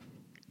me.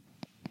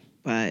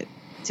 But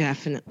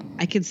definitely,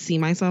 I could see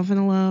myself in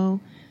a low.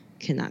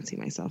 Cannot see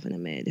myself in a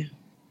mid.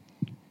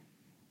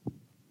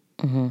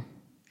 Did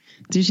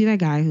you see that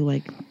guy who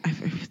there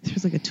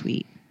was like a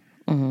tweet.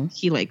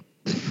 He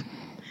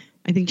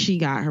I think she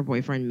got her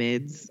boyfriend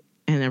mids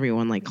and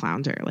everyone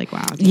clowned her. Like,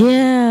 wow.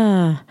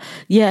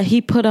 Yeah.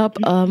 He put up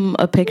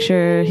a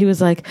picture. He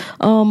was like,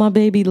 oh, my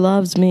baby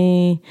loves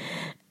me.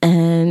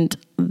 And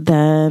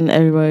then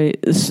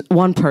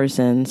one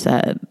person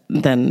said,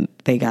 then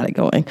they got it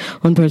going.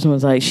 One person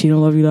was like, she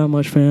don't love you that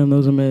much, fam.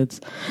 Those are mids.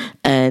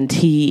 And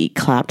he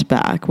clapped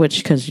back,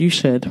 because you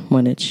should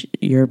when it's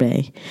your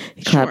bae.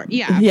 He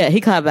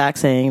clapped back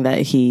saying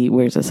that he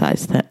wears a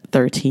size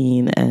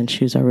 13 and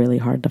shoes are really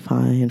hard to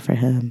find for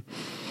him.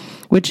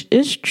 Which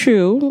is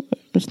true.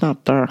 It's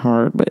not that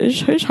hard, but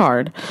it's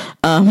hard.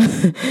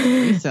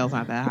 His sales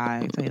not that high.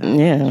 I tell you that.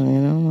 Yeah,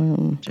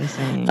 Just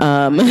saying.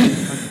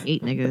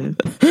 8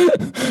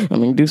 niggas. I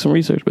mean, do some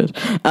research, bitch.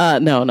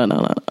 No.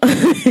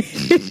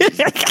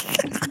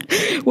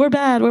 We're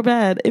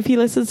bad. If he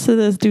listens to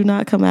this, do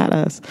not come at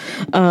us.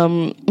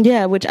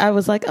 Which I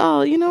was like,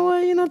 oh, you know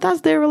what?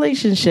 That's their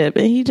relationship,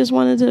 and he just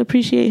wanted to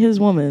appreciate his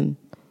woman.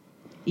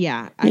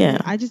 Yeah.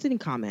 I just didn't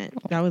comment.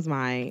 That was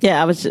my...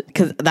 Yeah,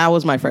 because that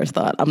was my first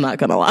thought. I'm not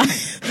going to lie.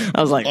 I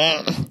was like,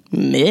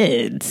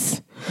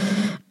 mids.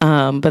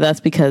 But that's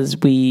because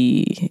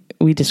we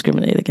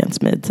discriminate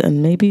against mids,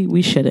 and maybe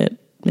we shouldn't.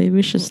 Maybe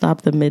we should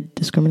stop the mid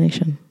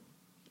discrimination.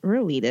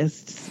 We're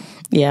elitists.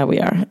 Yeah, we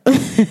are. We're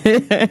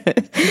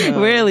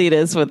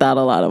elitists without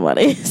a lot of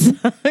money. So.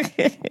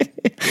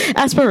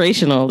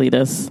 Aspirational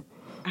elitists.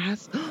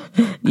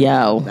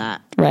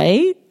 That.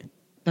 Right?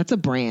 That's a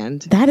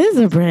brand. That is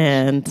a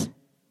brand.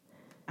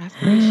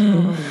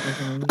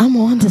 Aspirational. I'm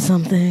on to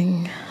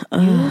something. You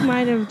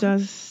might have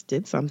just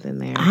did something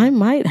there. I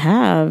might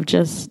have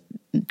just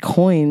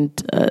coined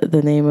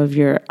the name of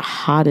your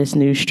hottest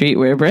new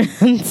streetwear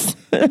brands.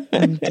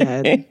 I'm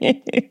dead.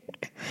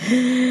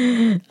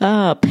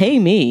 Pay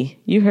me.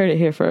 You heard it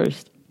here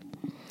first.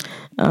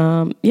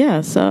 So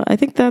I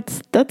think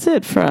that's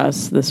it for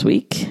us this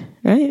week.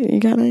 Right? You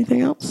got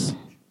anything else?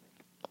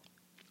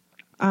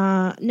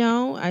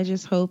 No, I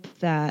just hope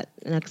that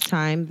next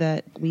time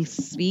that we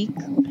speak,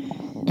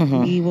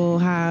 we will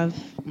have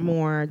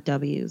more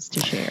W's to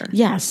share.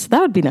 Yes,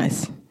 that would be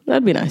nice.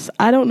 That'd be nice.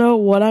 I don't know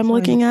what I'm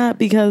looking at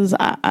because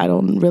I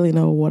don't really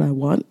know what I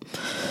want.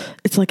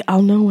 It's like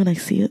I'll know when I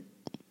see it.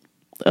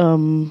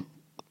 And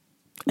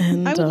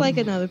I would like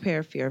another pair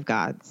of Fear of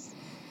Gods.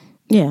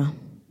 Yeah.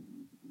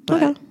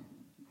 But okay.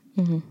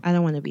 I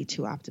don't want to be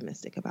too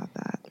optimistic about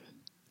that.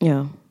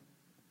 Yeah.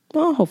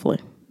 Well, hopefully.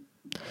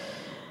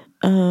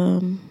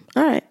 All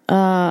right.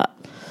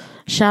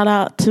 Shout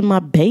out to my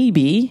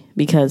baby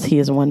because he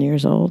is 1 year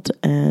old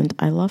and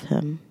I love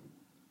him.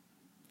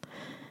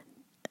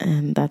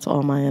 And that's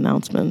all my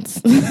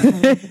announcements.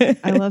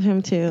 I love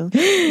him too.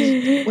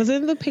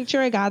 Wasn't the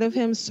picture I got of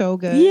him so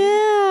good?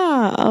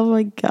 Yeah. Oh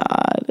my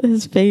God.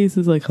 His face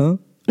is like, huh?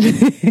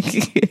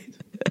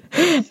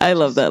 I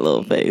love that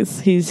little face.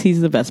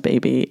 He's the best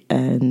baby,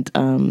 and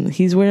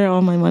he's where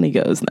all my money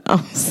goes now.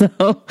 So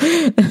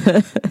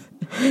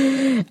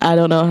I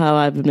don't know how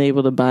I've been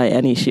able to buy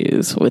any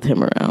shoes with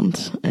him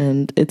around,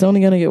 and it's only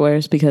going to get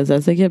worse because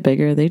as they get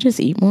bigger, they just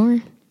eat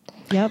more.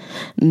 Yep.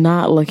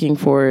 Not looking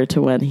forward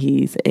to when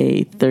he's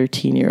a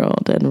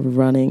 13-year-old and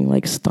running,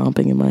 like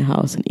stomping in my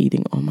house and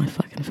eating all my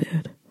fucking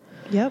food.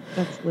 Yep,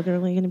 that's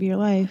literally going to be your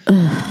life.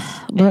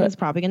 But he's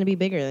probably going to be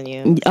bigger than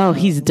you. Oh,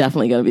 he's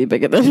definitely going to be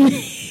bigger than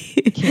me.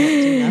 Can't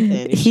do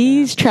nothing.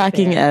 He's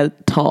tracking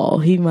at tall.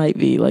 He might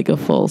be like a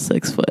full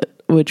 6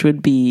 foot, which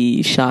would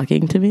be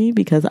shocking to me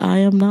because I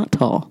am not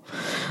tall.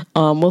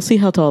 We'll see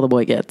how tall the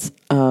boy gets.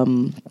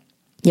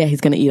 Yeah,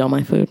 he's going to eat all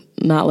my food.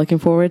 Not looking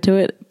forward to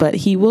it, but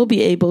he will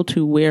be able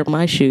to wear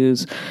my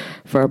shoes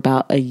for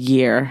about a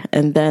year,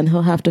 and then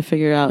he'll have to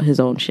figure out his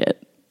own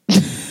shit.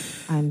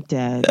 I'm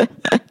dead.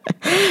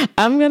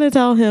 I'm going to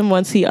tell him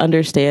once he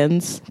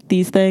understands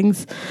these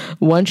things,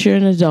 once you're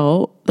an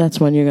adult, that's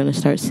when you're going to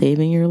start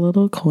saving your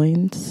little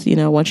coins. You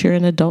know, once you're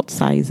in adult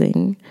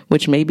sizing,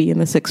 which may be in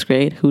the 6th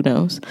grade, who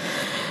knows?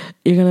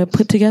 You're going to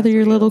put together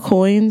your little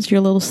coins,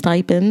 your little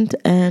stipend,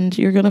 and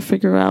you're going to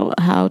figure out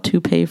how to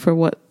pay for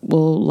what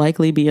will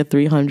likely be a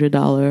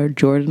 $300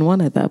 Jordan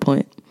 1 at that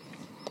point.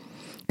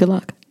 Good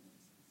luck.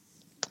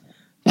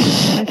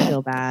 I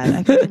feel bad.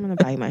 I think I'm going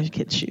to buy my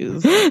kids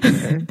shoes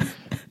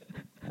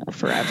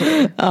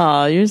forever.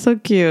 Oh, you're so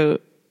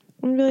cute.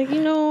 I'm be like,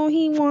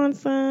 he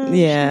wants them.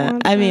 Yeah.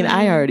 I mean,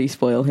 I already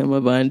spoil him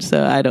a bunch,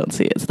 so I don't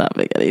see it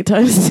stopping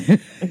anytime soon.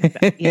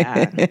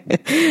 Yeah.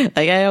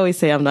 Like I always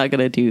say I'm not going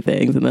to do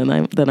things, and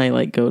then I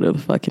like go to the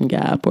fucking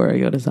Gap or I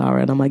go to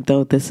Zara and I'm like,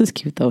 "No, this is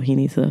cute though. He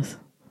needs this."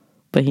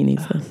 But he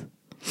needs this.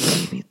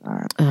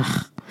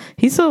 Ugh.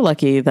 He's so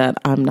lucky that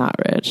I'm not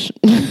rich.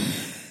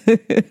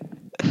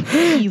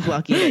 He's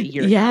lucky that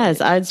you're Yes,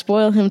 not. I'd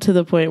spoil him to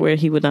the point where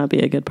he would not be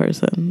a good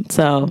person.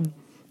 So,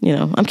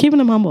 I'm keeping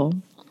him humble.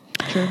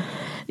 Sure.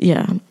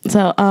 Yeah.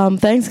 So,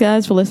 thanks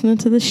guys for listening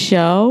to the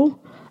show.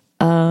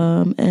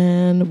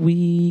 And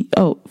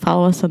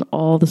follow us on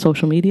all the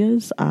social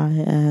medias. I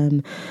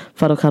am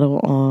Fuddle Cuddle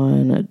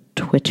on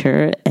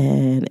Twitter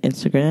and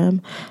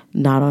Instagram,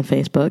 not on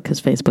Facebook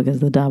because Facebook is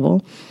the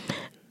devil.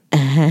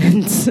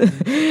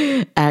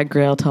 And at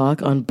Grail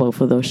Talk on both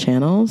of those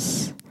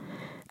channels.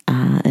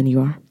 And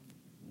you are?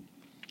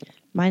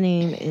 My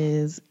name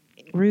is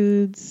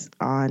Rudes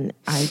on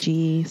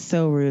IG,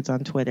 So Rudes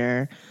on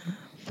Twitter.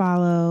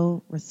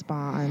 Follow,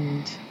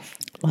 respond,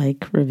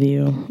 like,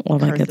 review, all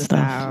that good stuff.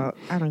 Out.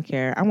 I don't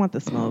care. I want the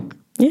smoke.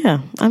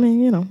 Yeah. I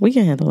mean, we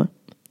can handle it.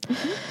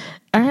 Mm-hmm.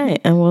 All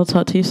right. And we'll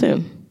talk to you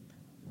soon.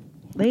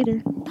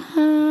 Later.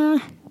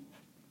 Bye.